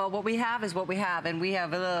 Yeah. Well, what we have is what we have, and we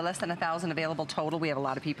have less than 1,000 available total. We have a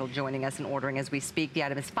lot of people joining us and ordering as we speak. The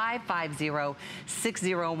item is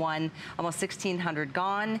 550601. Almost 1,600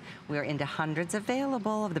 gone. We're into hundreds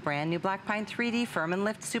available of the brand new Black Pine 3D Firm and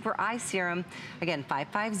Lift Super Eye Serum. Again,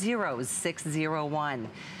 550601.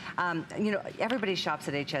 You know, everybody shops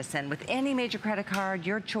at HSN with any major credit card.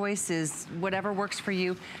 Your choice is whatever works for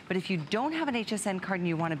you. But if you don't have an HSN card and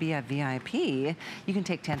you want to be a VIP, you can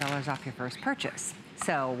take $10 off your first purchase.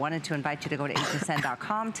 So wanted to invite you to go to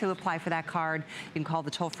hsn.com to apply for that card. You can call the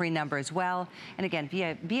toll-free number as well. And again, be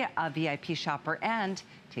a VIP shopper and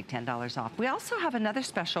take $10 off. We also have another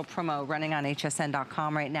special promo running on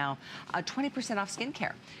hsn.com right now, 20% off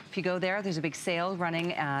skincare. If you go there, there's a big sale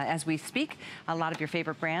running as we speak. A lot of your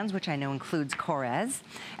favorite brands, which I know includes KORRES.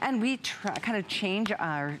 And we kind of change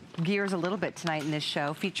our gears a little bit tonight in this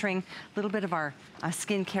show, featuring a little bit of our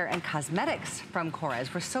skincare and cosmetics from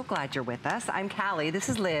KORRES. We're so glad you're with us. I'm Callie, this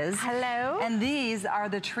is Liz. Hello. And these are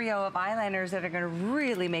the trio of eyeliners that are gonna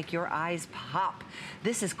really make your eyes pop.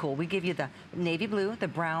 This is cool. We give you the navy blue, the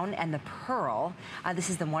brown, and the pearl.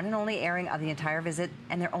 This is the one and only airing of the entire visit,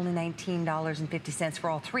 and they're only $19.50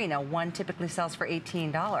 for all three. Now, one typically sells for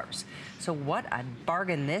 $18. So what a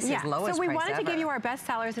bargain this is, lowest price ever. So we wanted to give you our best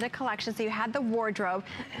sellers in a collection, so you had the wardrobe.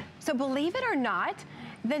 So believe it or not,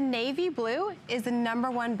 the navy blue is the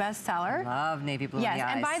 #1 bestseller. Love navy blue. Yes,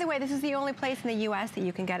 and by the way, this is the only place in the US that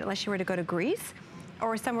you can get it unless you were to go to Greece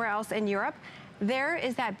or somewhere else in Europe. There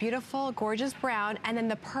is that beautiful, gorgeous brown, and then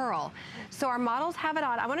the pearl. So our models have it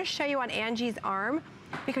on. I want to show you on Angie's arm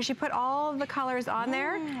because she put all the colors on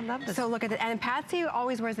there. I love this. So look at it. And Patsy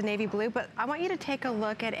always wears the navy blue, but I want you to take a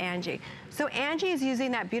look at Angie. So Angie is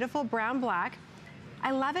using that beautiful brown black.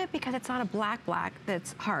 I love it because it's not a black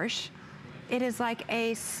that's harsh. It is like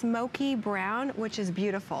a smoky brown, which is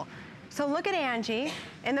beautiful. So look at Angie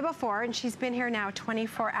in the before, and she's been here now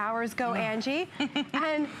 24 hours. Go, Angie.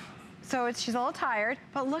 And so she's a little tired,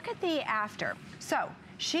 but look at the after. So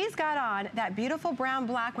she's got on that beautiful brown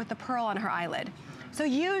black with the pearl on her eyelid. So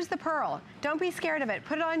use the pearl. Don't be scared of it.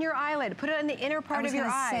 Put it on your eyelid. Put it in the inner part of your eye. I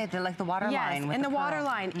was going to say, like the waterline. Yes, with in the pearl.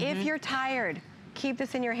 waterline. If you're tired, keep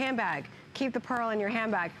this in your handbag. Keep the pearl in your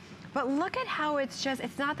handbag. But look at how it's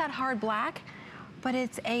not that hard black, but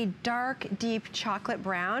it's a dark, deep chocolate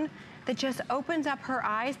brown that just opens up her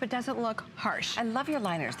eyes but doesn't look harsh. I love your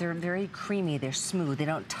liners. They're very creamy. They're smooth. They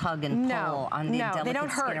don't tug and pull on the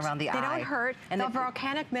delicate skin around the eye. They don't hurt. And the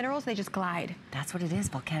volcanic minerals, they just glide. That's what it is,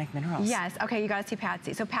 volcanic minerals. Yes. Okay, you got to see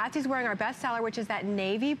Patsy. So Patsy's wearing our bestseller, which is that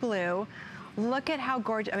navy blue. Look at how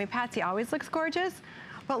gorgeous. I mean, Patsy always looks gorgeous,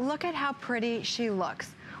 but look at how pretty she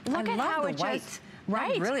looks. Look at how it just...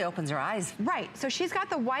 Right. It really opens her eyes. Right. So she's got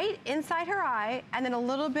the white inside her eye and then a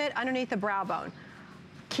little bit underneath the brow bone.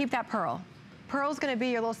 Keep that pearl. Pearl's going to be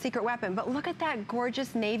your little secret weapon. But look at that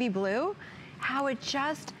gorgeous navy blue, how it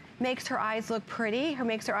just makes her eyes look pretty,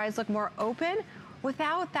 makes her eyes look more open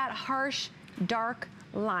without that harsh, dark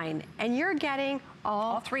line. And you're getting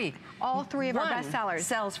all three. All three of our best sellers.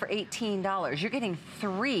 Sells for $18. You're getting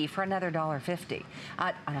 3 for another $1.50.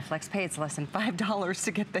 On a FlexPay, it's less than $5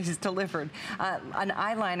 to get these delivered. An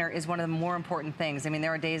eyeliner is one of the more important things. I mean,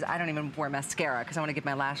 there are days I don't even wear mascara because I want to give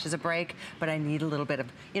my lashes a break, but I need a little bit of,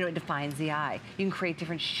 you know, it defines the eye. You can create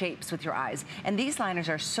different shapes with your eyes. And these liners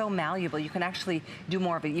are so malleable. You can actually do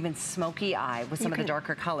more of an even smoky eye with some of the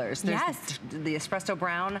darker colors. There's the espresso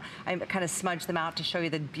brown. I kind of smudged them out to show you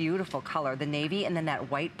the beautiful color, the navy, and then that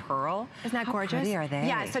white pearl. Isn't that gorgeous? How pretty are they?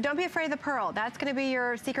 Yeah, so don't be afraid of the pearl. That's gonna be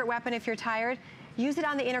your secret weapon if you're tired. Use it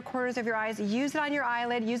on the inner corners of your eyes. Use it on your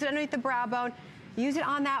eyelid. Use it underneath the brow bone. Use it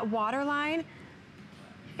on that waterline.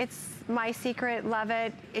 It's my secret, love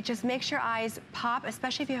it. It just makes your eyes pop,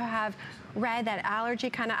 especially if you have red, that allergy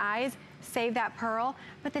kind of eyes. Save that pearl.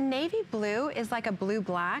 But the navy blue is like a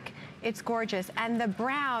blue-black. It's gorgeous. And the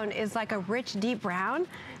brown is like a rich, deep brown.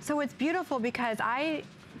 So it's beautiful because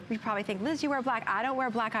you probably think, Liz, you wear black. I don't wear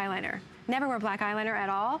black eyeliner. Never wear black eyeliner at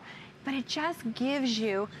all. But it just gives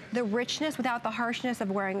you the richness without the harshness of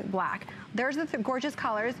wearing black. There's the gorgeous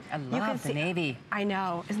colors. I love the navy. I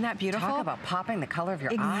know. Isn't that beautiful? Talk about popping the color of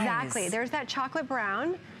your eyes. Exactly. There's that chocolate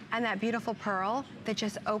brown and that beautiful pearl that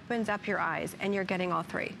just opens up your eyes, and you're getting all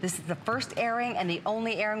three. This is the first airing and the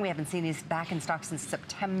only airing. We haven't seen these back in stock since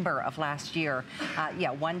September of last year.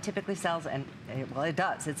 Yeah, one typically sells, and well, it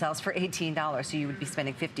does. It sells for $18, so you would be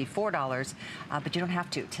spending $54, but you don't have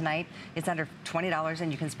to. Tonight, it's under $20,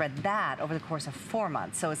 and you can spread that over the course of 4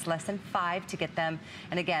 months. So it's less than $5 to get them.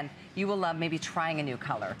 And again, you will love maybe trying a new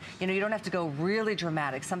color. You know, you don't have to go really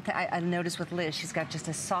dramatic. Something I noticed with Liz, she's got just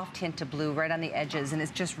a soft hint of blue right on the edges, and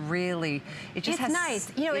it's just really, it just has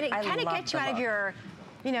nice. You know, and it kind of gets you out of your,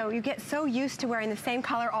 you know, you get so used to wearing the same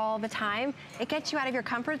color all the time. It gets you out of your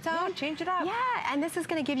comfort zone. Yeah, change it up. Yeah, and this is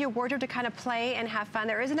going to give you a wardrobe to kind of play and have fun.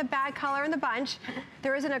 There isn't a bad color in the bunch.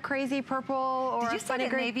 There isn't a crazy purple or Did you say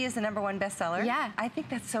that navy is the #1 bestseller? Yeah. I think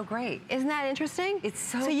that's so great. Isn't that interesting? It's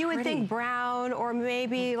so So you pretty. would think brown or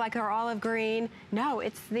maybe like our olive green. No,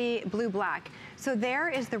 it's the blue-black. So there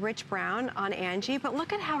is the rich brown on Angie, but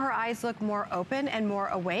look at how her eyes look more open and more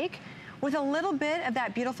awake, with a little bit of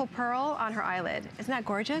that beautiful pearl on her eyelid. Isn't that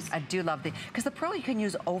gorgeous? I do love because the pearl you can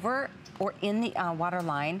use over or in the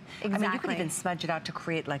waterline. Exactly. I mean, you could even smudge it out to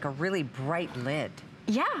create like a really bright lid.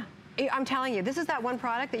 Yeah, I'm telling you, this is that one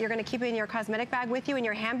product that you're gonna keep in your cosmetic bag with you in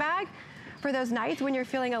your handbag for those nights when you're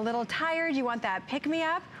feeling a little tired, you want that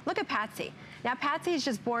pick-me-up. Look at Patsy. Now, Patsy is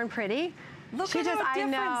just born pretty. Look at how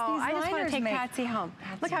different I just want to take make. Patsy home.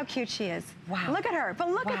 Look how cute she is. Wow. Look at her. But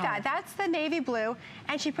look at that. That's the navy blue,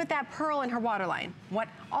 and she put that pearl in her waterline. What?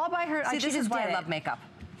 All by her. See, she this just is why did I love makeup.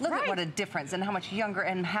 Look at what a difference and how much younger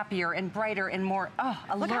and happier and brighter and more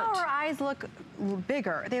alert. Look how her eyes look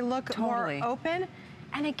bigger. They look more open.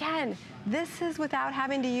 And again, this is without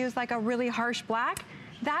having to use like a really harsh black.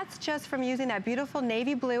 That's just from using that beautiful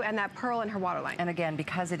navy blue and that pearl in her waterline. And again,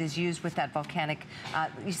 because it is used with that volcanic,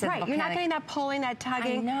 you said volcanic. You're not getting that pulling, that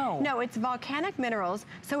tugging. I know. No, it's volcanic minerals,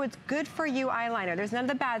 so it's good for you eyeliner. There's none of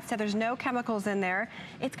the bad stuff. There's no chemicals in there.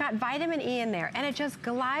 It's got vitamin E in there, and it just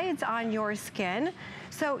glides on your skin.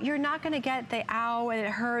 So you're not going to get the ow and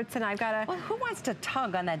it hurts and I've got to... Well, who wants to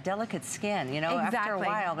tug on that delicate skin? You know, after a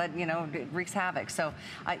while that, you know, it wreaks havoc. So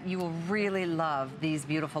you will really love these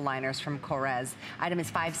beautiful liners from KORRES. Item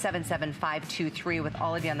is 577523 with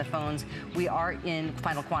all of you on the phones. We are in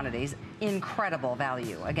final quantities. Incredible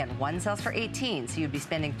value. Again, one sells for $18, so you'd be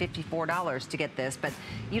spending $54 to get this, but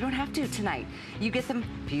you don't have to tonight. You get them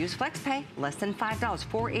if you use FlexPay, less than $5,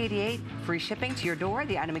 $4.88, free shipping to your door.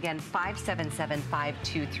 The item again,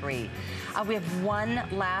 577523. We have one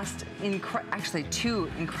last, actually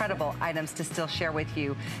two incredible items to still share with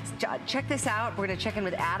you. Check this out. We're going to check in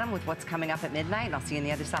with Adam with what's coming up at midnight, and I'll see you on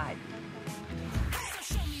the other side.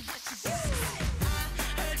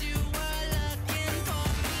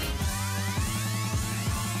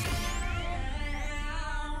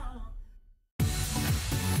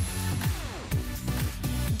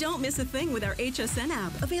 Don't miss a thing with our HSN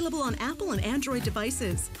app, available on Apple and Android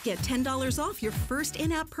devices. Get $10 off your first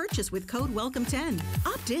in-app purchase with code WELCOME10.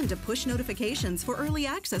 Opt in to push notifications for early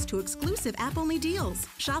access to exclusive app-only deals.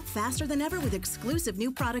 Shop faster than ever with exclusive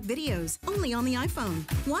new product videos, only on the iPhone.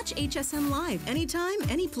 Watch HSN live anytime,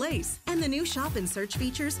 any place. And the new shop and search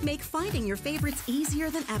features make finding your favorites easier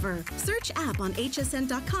than ever. Search app on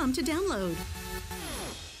hsn.com to download.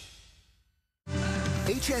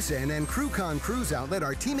 HSN and CrewCon Cruise Outlet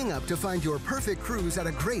are teaming up to find your perfect cruise at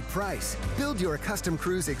a great price. Build your custom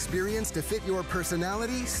cruise experience to fit your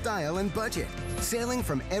personality, style, and budget. Sailing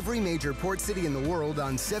from every major port city in the world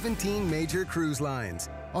on 17 major cruise lines.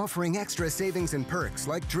 offering extra savings and perks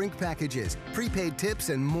like drink packages, prepaid tips,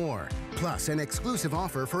 and more. Plus, an exclusive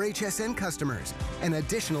offer for HSN customers, an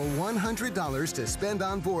additional $100 to spend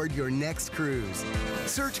on board your next cruise.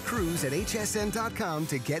 Search cruise at hsn.com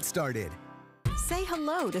to get started. Say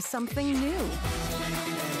hello to something new.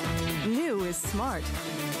 New is smart.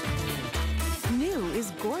 New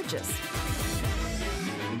is gorgeous.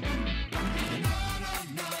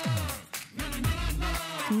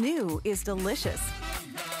 New is delicious.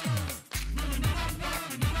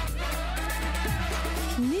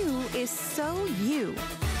 New is so you.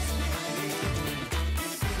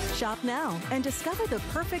 Shop now and discover the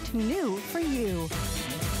perfect new for you.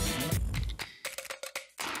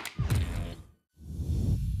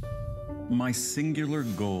 My singular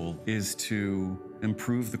goal is to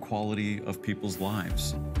improve the quality of people's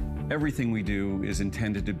lives. Everything we do is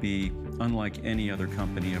intended to be unlike any other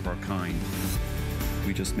company of our kind.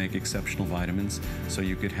 We just make exceptional vitamins so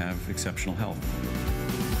you could have exceptional health.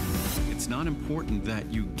 It's not important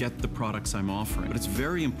that you get the products I'm offering, but it's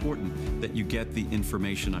very important that you get the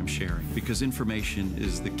information I'm sharing, because information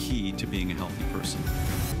is the key to being a healthy person.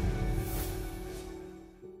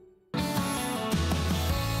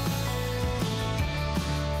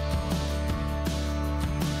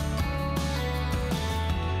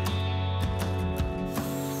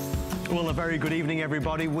 Well, a very good evening,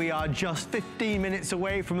 everybody. We are just 15 minutes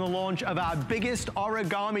away from the launch of our biggest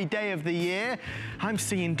origami day of the year. I'm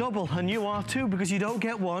seeing double, and you are too, because you don't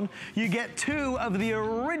get one. You get two of the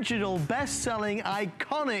original best-selling,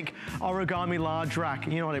 iconic origami large rack.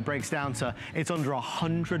 You know what it breaks down to? It's under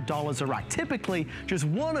 $100 a rack. Typically, just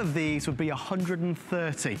one of these would be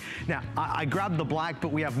 $130. Now, I grabbed the black, but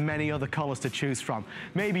we have many other colors to choose from.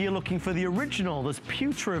 Maybe you're looking for the original. There's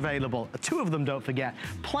pewter available. Two of them, don't forget.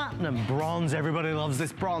 Platinum, bronze, everybody loves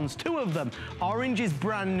this bronze. Two of them. Orange is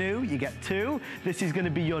brand new, you get two. This is gonna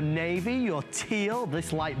be your navy, your teal.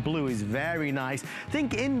 This light blue is very nice.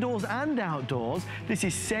 Think indoors and outdoors. This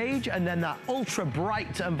is sage, and then that ultra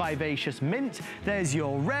bright and vivacious mint. There's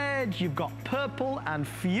your red, you've got purple and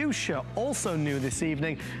fuchsia, also new this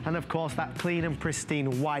evening. And of course, that clean and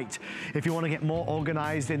pristine white. If you wanna get more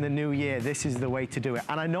organized in the new year, this is the way to do it.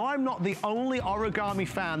 And I know I'm not the only origami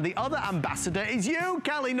fan. The other ambassador is you,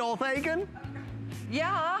 Callie Northagen.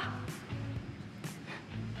 Yeah.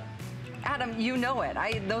 Adam, you know it.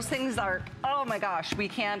 Those things are, oh my gosh, we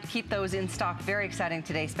can't keep those in stock. Very exciting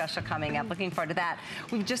today, special coming up. Looking forward to that.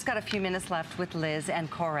 We've just got a few minutes left with Liz and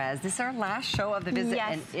KORRES. This is our last show of the visit,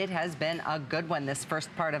 yes, and it has been a good one this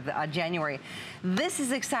first part of January. This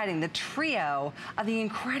is exciting, the trio of the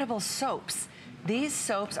incredible soaps. These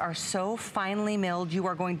soaps are so finely milled, you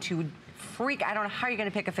are going to freak. I don't know how you're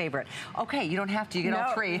gonna pick a favorite. Okay, you don't have to, you get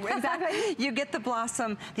all three. Exactly. You get the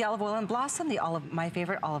Blossom, the olive oil and Blossom, the my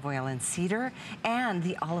favorite, olive oil and cedar, and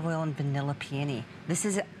the olive oil and vanilla peony. This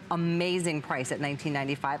is an amazing price at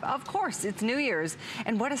 $19.95. Of course, it's New Year's,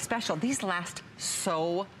 and what a special. These last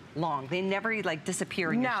so long. They never like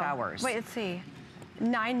disappear in your showers. Wait, let's see.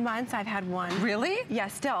 9 months I've had one. Really? Yeah,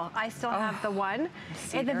 I still have the one.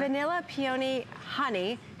 And the vanilla peony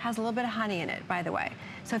honey has a little bit of honey in it, by the way.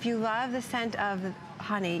 So if you love the scent of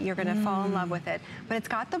honey, you're gonna fall in love with it. But it's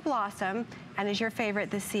got the Blossom, and is your favorite,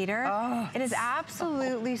 the cedar. Oh, it is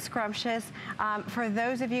absolutely scrumptious. For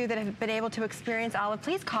those of you that have been able to experience Olive,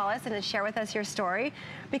 please call us and share with us your story,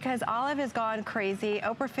 because Olive has gone crazy.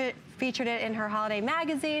 Oprah featured it in her holiday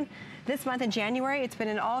magazine. This month in January, it's been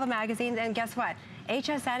in all the magazines, and guess what?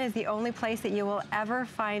 HSN is the only place that you will ever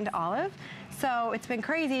find Olive. So it's been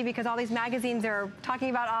crazy because all these magazines are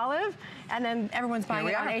talking about Olive, and then everyone's buying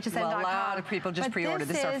it on HSN.com. Well, a lot of people just pre-ordered.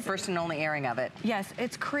 This is our first and only airing of it. Yes,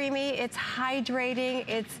 it's creamy, it's hydrating,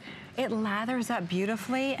 it lathers up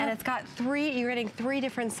beautifully, and it's got you're getting 3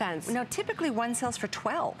 different scents. Now, typically one sells for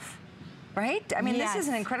 $12. Right? I mean, this is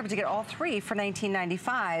incredible to get all 3 for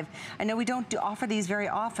 $19.95. I know we don't offer these very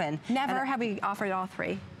often. Never have we offered all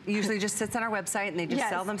 3. Usually just sits on our website and they just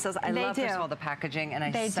sell themselves. I love, first of all, the packaging,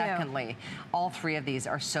 and secondly, all 3 of these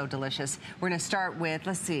are so delicious. We're gonna start with,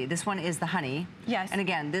 let's see, this one is the honey. Yes. And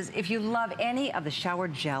again, if you love any of the shower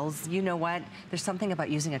gels, you know what? There's something about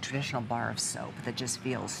using a traditional bar of soap that just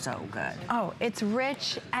feels so good. Oh, it's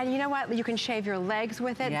rich, and you know what? You can shave your legs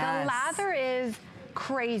with it. Yes. The lather is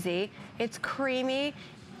crazy. It's creamy.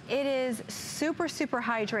 It is super, super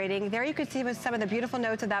hydrating. There you can see with some of the beautiful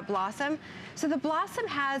notes of that Blossom. So the Blossom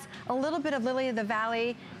has a little bit of Lily of the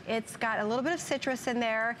Valley. It's got a little bit of citrus in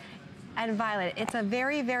there, and violet. It's a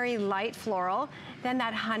very, very light floral. Then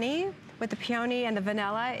that honey with the peony and the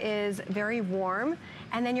vanilla is very warm.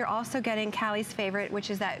 And then you're also getting Callie's favorite, which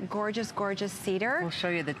is that gorgeous, gorgeous cedar. We'll show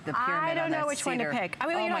you the pyramid I don't on know that which cedar. one to pick. I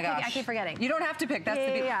mean, oh you my don't gosh. I keep forgetting. You don't have to pick. That's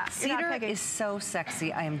the beauty. Cedar is so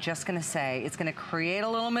sexy. I am just going to say it's going to create a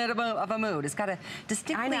little bit of a mood. It's got a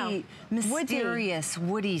distinctly mysterious,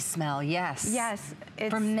 woody smell. Yes. Yes.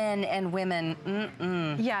 For men and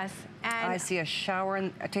women. Yes. And I see a shower,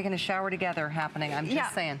 taking a shower together happening. I'm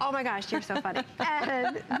just saying. Oh my gosh, you're so funny.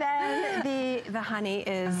 And then the honey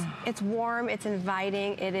is, it's warm, it's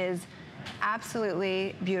inviting, it is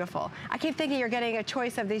absolutely beautiful. I keep thinking you're getting a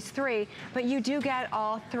choice of these three, but you do get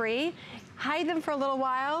all three. Hide them for a little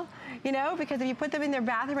while, you know, because if you put them in their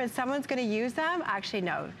bathroom and someone's gonna use them, actually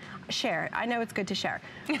no, share. I know it's good to share.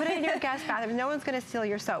 Put it in your guest bathroom. No one's gonna steal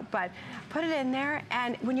your soap, but put it in there,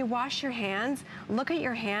 and when you wash your hands, look at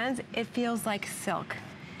your hands, it feels like silk.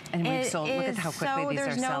 And we've sold, look at how quickly these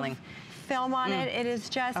are selling. Film on it. It is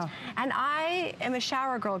just, and I am a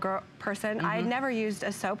shower girl person. I never used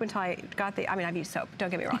a soap until I got I mean, I've used soap, don't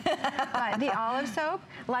get me wrong. But the olive soap,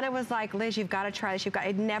 Lena was like, Liz, you've got to try this.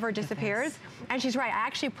 It never disappears. And she's right. I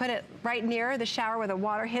actually put it right near the shower where the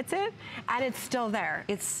water hits it, and it's still there.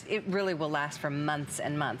 It really will last for months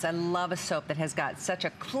and months. I love a soap that has got such a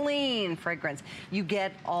clean fragrance. You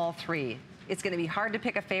get all three. It's going to be hard to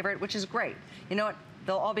pick a favorite, which is great. You know what?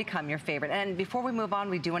 They'll all become your favorite. And before we move on,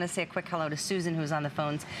 we do want to say a quick hello to Susan, who's on the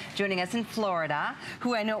phones, joining us in Florida,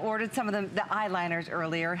 who I know ordered some of the eyeliners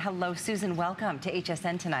earlier. Hello, Susan. Welcome to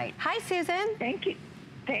HSN tonight. Hi, Susan. Thank you.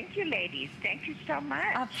 Thank you, ladies. Thank you so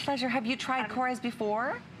much. A pleasure. Have you tried KORRES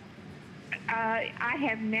before? I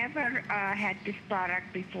have never had this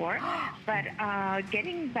product before, but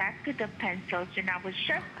getting back to the pencils, and I was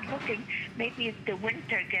just looking, maybe it's the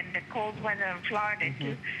winter again, the cold weather in Florida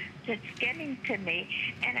too. So it's getting to me,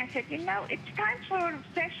 and I said, you know, it's time for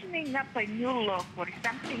freshening up a new look or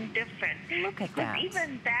something different. Look at that.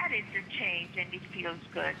 Even that is a change, and it feels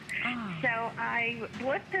good. So I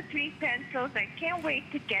bought the 3 pencils. I can't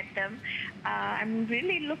wait to get them. I'm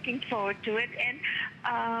really looking forward to it,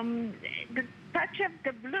 and the touch of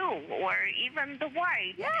the blue or even the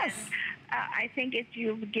white. Yes. And, I think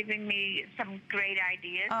you've given me some great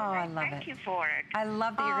ideas. Oh, I love it. Thank you for it. I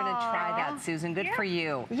love that you're going to try that, Susan. Good for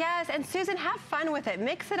you. Yes, and Susan, have fun with it.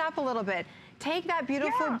 Mix it up a little bit. Take that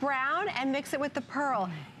beautiful brown and mix it with the pearl.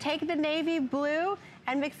 Take the navy blue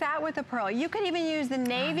and mix that with the pearl. You could even use the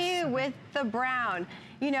navy with the brown.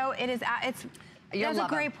 You know, that's a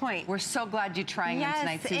great point. We're so glad you're trying them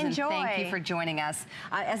tonight, Susan. Enjoy. Thank you for joining us.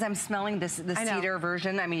 As I'm smelling the cedar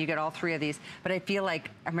version, I mean, you get all 3 of these, but I feel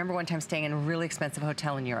like, I remember one time staying in a really expensive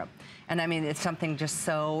hotel in Europe. And I mean, it's something just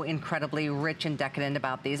so incredibly rich and decadent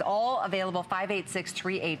about these. All available,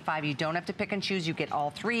 586-385. You don't have to pick and choose, you get all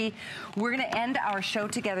 3. We're gonna end our show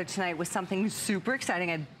together tonight with something super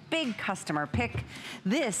exciting, a big customer pick.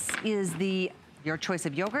 This is your choice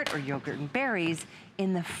of yogurt or yogurt and berries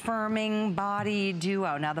in the firming body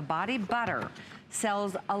duo. Now the body butter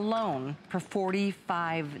sells alone for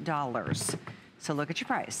 $45. So look at your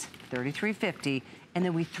price, $33.50. And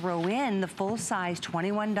then we throw in the full size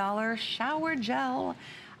 $21 shower gel,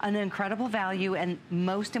 an incredible value, and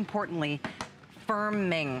most importantly,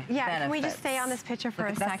 firming benefits. Can we just stay on this picture for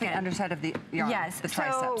a second? That's the underside of the arm, the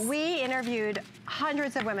triceps. So we interviewed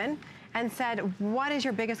hundreds of women and said, what is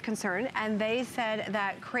your biggest concern? And they said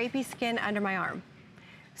that crepey skin under my arm.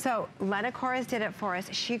 So Lena KORRES did it for us.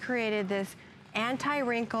 She created this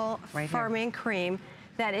anti-wrinkle firming cream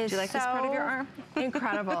that is this part of your arm?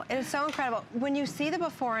 Incredible. It is so incredible. When you see the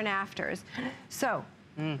before and afters,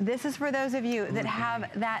 this is for those of you that have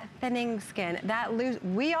that thinning skin, that loose,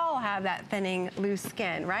 we all have that thinning, loose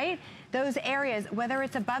skin, right? Those areas, whether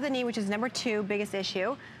it's above the knee, which is number 2 biggest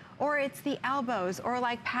issue, or it's the elbows, or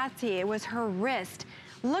like Patsy, it was her wrist.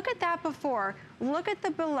 Look at that before, look at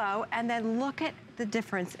the below, and then look at the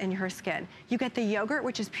difference in her skin. You get the yogurt,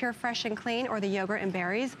 which is pure, fresh, and clean, or the yogurt and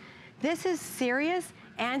berries. This is serious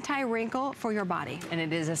anti-wrinkle for your body. And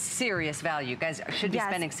it is a serious value. You guys should be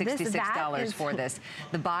spending $66 for this.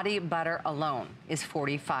 The body butter alone is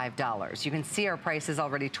 $45. You can see our price is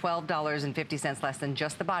already $12.50 less than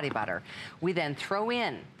just the body butter. We then throw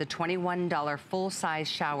in the $21 full-size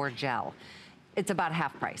shower gel. It's about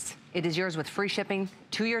half price. It is yours with free shipping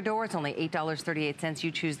to your door. It's only $8.38. You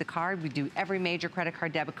choose the card. We do every major credit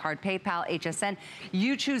card, debit card, PayPal, HSN.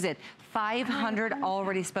 You choose it. 500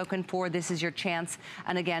 already spoken for. This is your chance.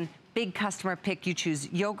 And again, big customer pick. You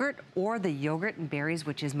choose yogurt or the yogurt and berries,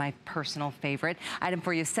 which is my personal favorite. Item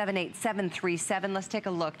for you, 78737. Let's take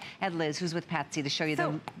a look at Liz, who's with Patsy, to show you the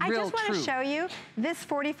real I just want to show you this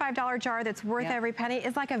 $45 jar that's worth every penny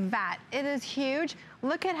is like a vat. It is huge.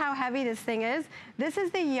 Look at how heavy this thing is. This is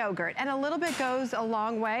the yogurt, and a little bit goes a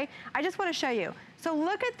long way. I just want to show you. So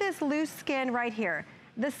look at this loose skin right here.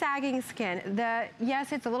 The sagging skin,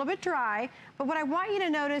 yes, it's a little bit dry, but what I want you to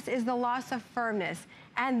notice is the loss of firmness.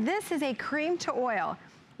 And this is a cream to oil,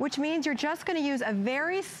 which means you're just gonna use a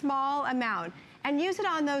very small amount and use it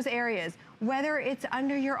on those areas, whether it's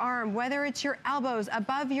under your arm, whether it's your elbows,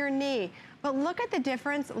 above your knee. But look at the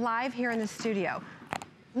difference live here in the studio.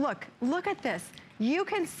 Look at this. You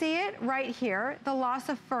can see it right here, the loss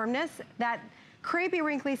of firmness, that crepey,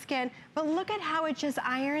 wrinkly skin, but look at how it just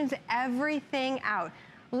irons everything out.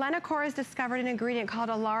 Lena KORRES discovered an ingredient called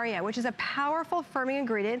Alaria, which is a powerful firming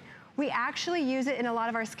ingredient. We actually use it in a lot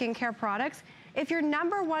of our skincare products. If your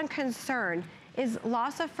 #1 concern is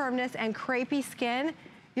loss of firmness and crepey skin,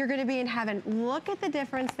 you're gonna be in heaven. Look at the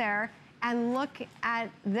difference there, and look at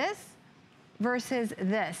this versus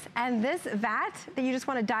this. And this vat that you just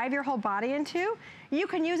want to dive your whole body into, you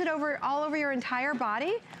can use it all over your entire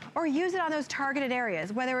body, or use it on those targeted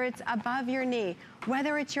areas, whether it's above your knee,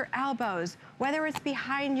 whether it's your elbows, whether it's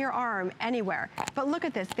behind your arm, anywhere. But look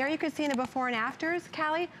at this. There you can see in the before and afters,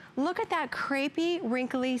 Callie. Look at that crepey,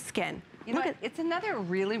 wrinkly skin. You know, it's another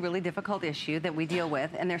really, really difficult issue that we deal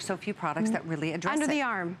with, and there's so few products that really address it. Under the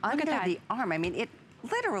arm. Under the arm. I mean, it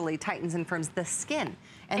literally tightens and firms the skin.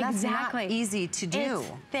 And that's not easy to do.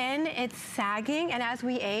 It's thin, it's sagging, and as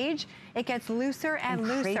we age, it gets looser and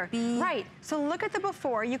looser. Crepey. Right, so look at the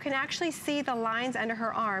before. You can actually see the lines under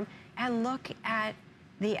her arm, and look at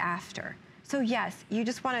the after. So yes, you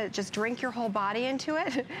just wanna drink your whole body into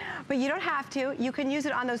it, but you don't have to. You can use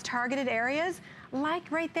it on those targeted areas, like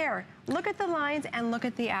right there. Look at the lines and look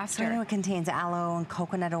at the after. So I know it contains aloe and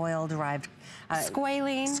coconut oil derived.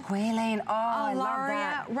 Squalene. Squalene, oh, I love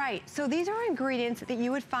that. Right, so these are ingredients that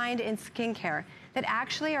you would find in skincare that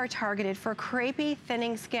actually are targeted for crepey,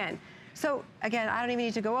 thinning skin. So again, I don't even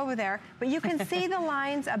need to go over there, but you can see the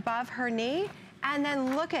lines above her knee, and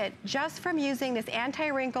then look at, just from using this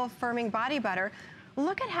anti-wrinkle firming body butter,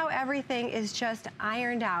 look at how everything is just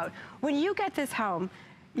ironed out. When you get this home,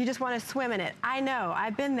 you just want to swim in it. I know,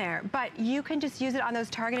 I've been there, but you can just use it on those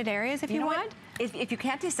targeted areas if you want. If you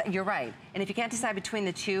can't decide, you're right, and if you can't decide between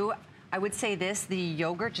the two, I would say this, the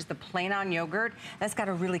yogurt, just the plain on yogurt, that's got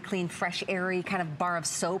a really clean, fresh, airy kind of bar of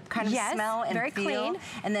soap kind of smell and very feel. Clean.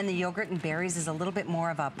 And then the yogurt and berries is a little bit more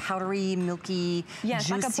of a powdery, milky, juiciness.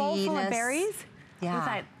 Like a bowl full of berries. Yeah. With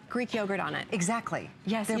that Greek yogurt on it. Exactly.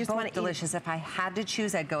 Yes, they're both delicious. If I had to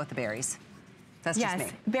choose, I'd go with the berries. That's just me.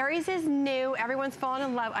 Berries is new. Everyone's fallen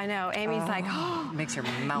in love. I know. Amy's like, oh. Makes your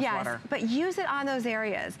mouth water. But use it on those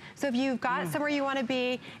areas. So if you've got somewhere you want to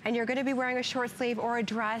be, and you're going to be wearing a short sleeve or a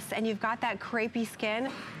dress, and you've got that crepey skin,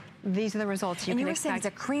 these are the results you can expect. And you were saying it's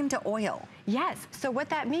a cream to oil. Yes. So what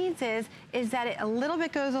that means is that it a little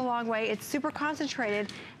bit goes a long way. It's super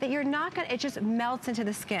concentrated, that you're not going to, it just melts into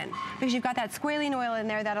the skin. Because you've got that squalene oil in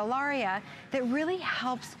there, that Alaria, that really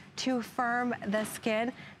helps to firm the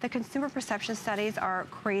skin. The consumer perception studies are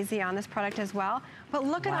crazy on this product as well. But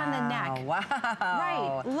look at on the neck. Wow.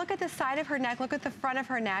 Right. Look at the side of her neck. Look at the front of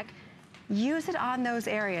her neck. Use it on those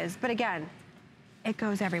areas. But again, it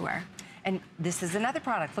goes everywhere. And this is another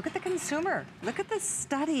product. Look at the consumer. Look at the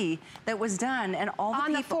study that was done, and all the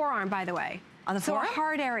people. On the forearm, by the way. On the forearm? So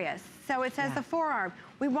hard areas. So it says the forearm.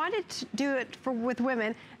 We wanted to do it with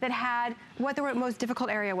women that had what their most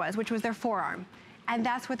difficult area was, which was their forearm. And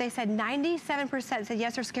that's what they said. 97% said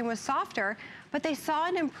yes, their skin was softer, but they saw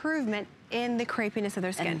an improvement in the crepiness of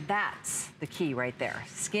their skin. And that's the key right there.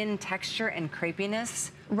 Skin texture and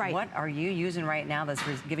crepiness. Right. What are you using right now that's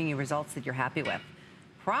giving you results that you're happy with?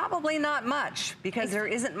 Probably not much, because there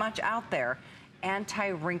isn't much out there.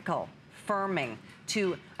 Anti-wrinkle, firming,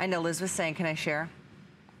 I know Liz was saying, can I share?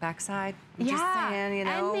 Backside? I'm just saying, you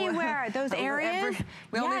know. Anywhere, those areas.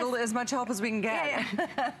 We all need as much help as we can get.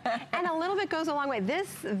 And a little bit goes a long way. This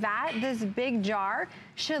vat, this big jar,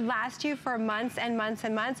 should last you for months and months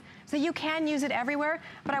and months. So you can use it everywhere,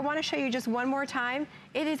 but I want to show you just one more time.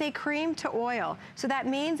 It is a cream to oil. So that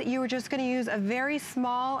means you are just going to use a very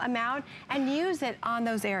small amount and use it on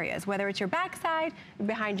those areas, whether it's your backside,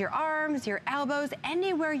 behind your arms, your elbows,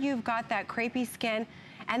 anywhere you've got that crepey skin.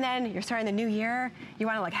 And then you're starting the new year, you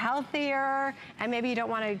wanna look healthier, and maybe you don't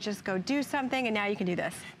wanna just go do something, and now you can do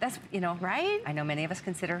this. That's, you know, right? I know many of us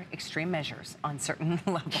consider extreme measures on certain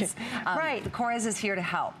levels. Right. KORRES is here to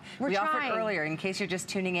help. We trying. offered earlier, in case you're just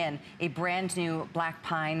tuning in, a brand new Black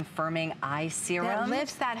Pine Firming Eye Serum. That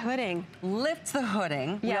lifts that hooding. Lifts the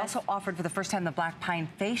hooding. Yes. We also offered for the first time the Black Pine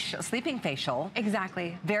facial, sleeping facial.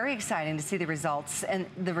 Exactly. Very exciting to see the results and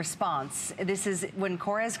the response. This is when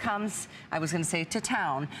KORRES comes, I was going to say to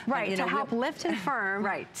town. Right, but, you to know, help lift and firm.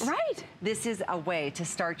 Right. Right. This is a way to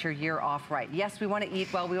start your year off right. Yes, we want to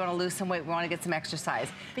eat well, we want to lose some weight, we want to get some exercise.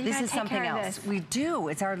 But you this gotta is take something care of else. this. We do.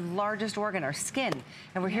 It's our largest organ, our skin,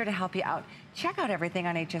 and we're here to help you out. Check out everything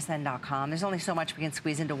on hsn.com. There's only so much we can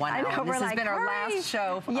squeeze into 1 hour. I know, This has like, been our hurry. last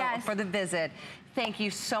show Yes. for the visit. Thank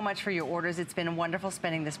you so much for your orders. It's been wonderful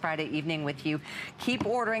spending this Friday evening with you. Keep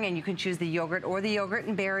ordering, and you can choose the yogurt or the yogurt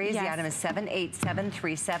and berries. Yes. The item is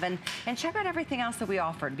 78737. And check out everything else that we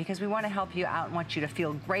offered, because we want to help you out and want you to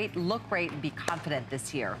feel great, look great, and be confident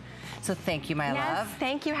this year. So thank you, my love.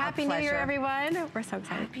 Thank you. Happy New Year, everyone. We're so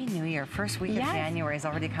excited. Happy New Year. First week of January is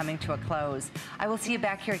already coming to a close. I will see you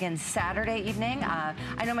back here again Saturday evening.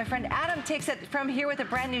 I know my friend Adam takes it from here with a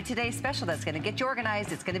brand new Today special that's going to get you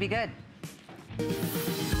organized. It's going to be good.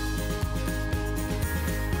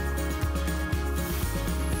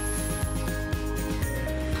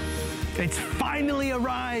 It's finally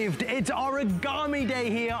arrived. It's Origami Day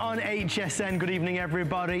here on HSN. Good evening,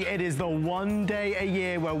 everybody. It is the one day a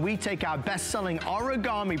year where we take our best-selling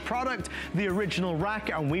origami product, the original rack,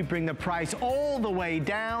 and we bring the price all the way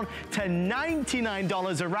down to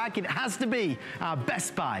 $99 a rack. It has to be our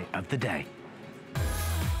best buy of the day.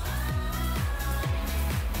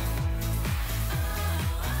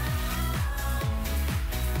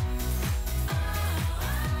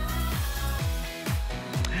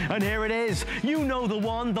 And here it is. You know the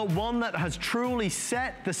one that has truly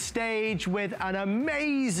set the stage with an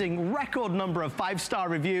amazing record number of 5-star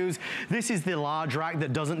reviews. This is the large rack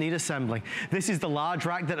that doesn't need assembling. This is the large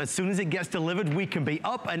rack that as soon as it gets delivered, we can be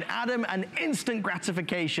up and at 'em and instant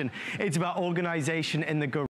gratification. It's about organization in the garage.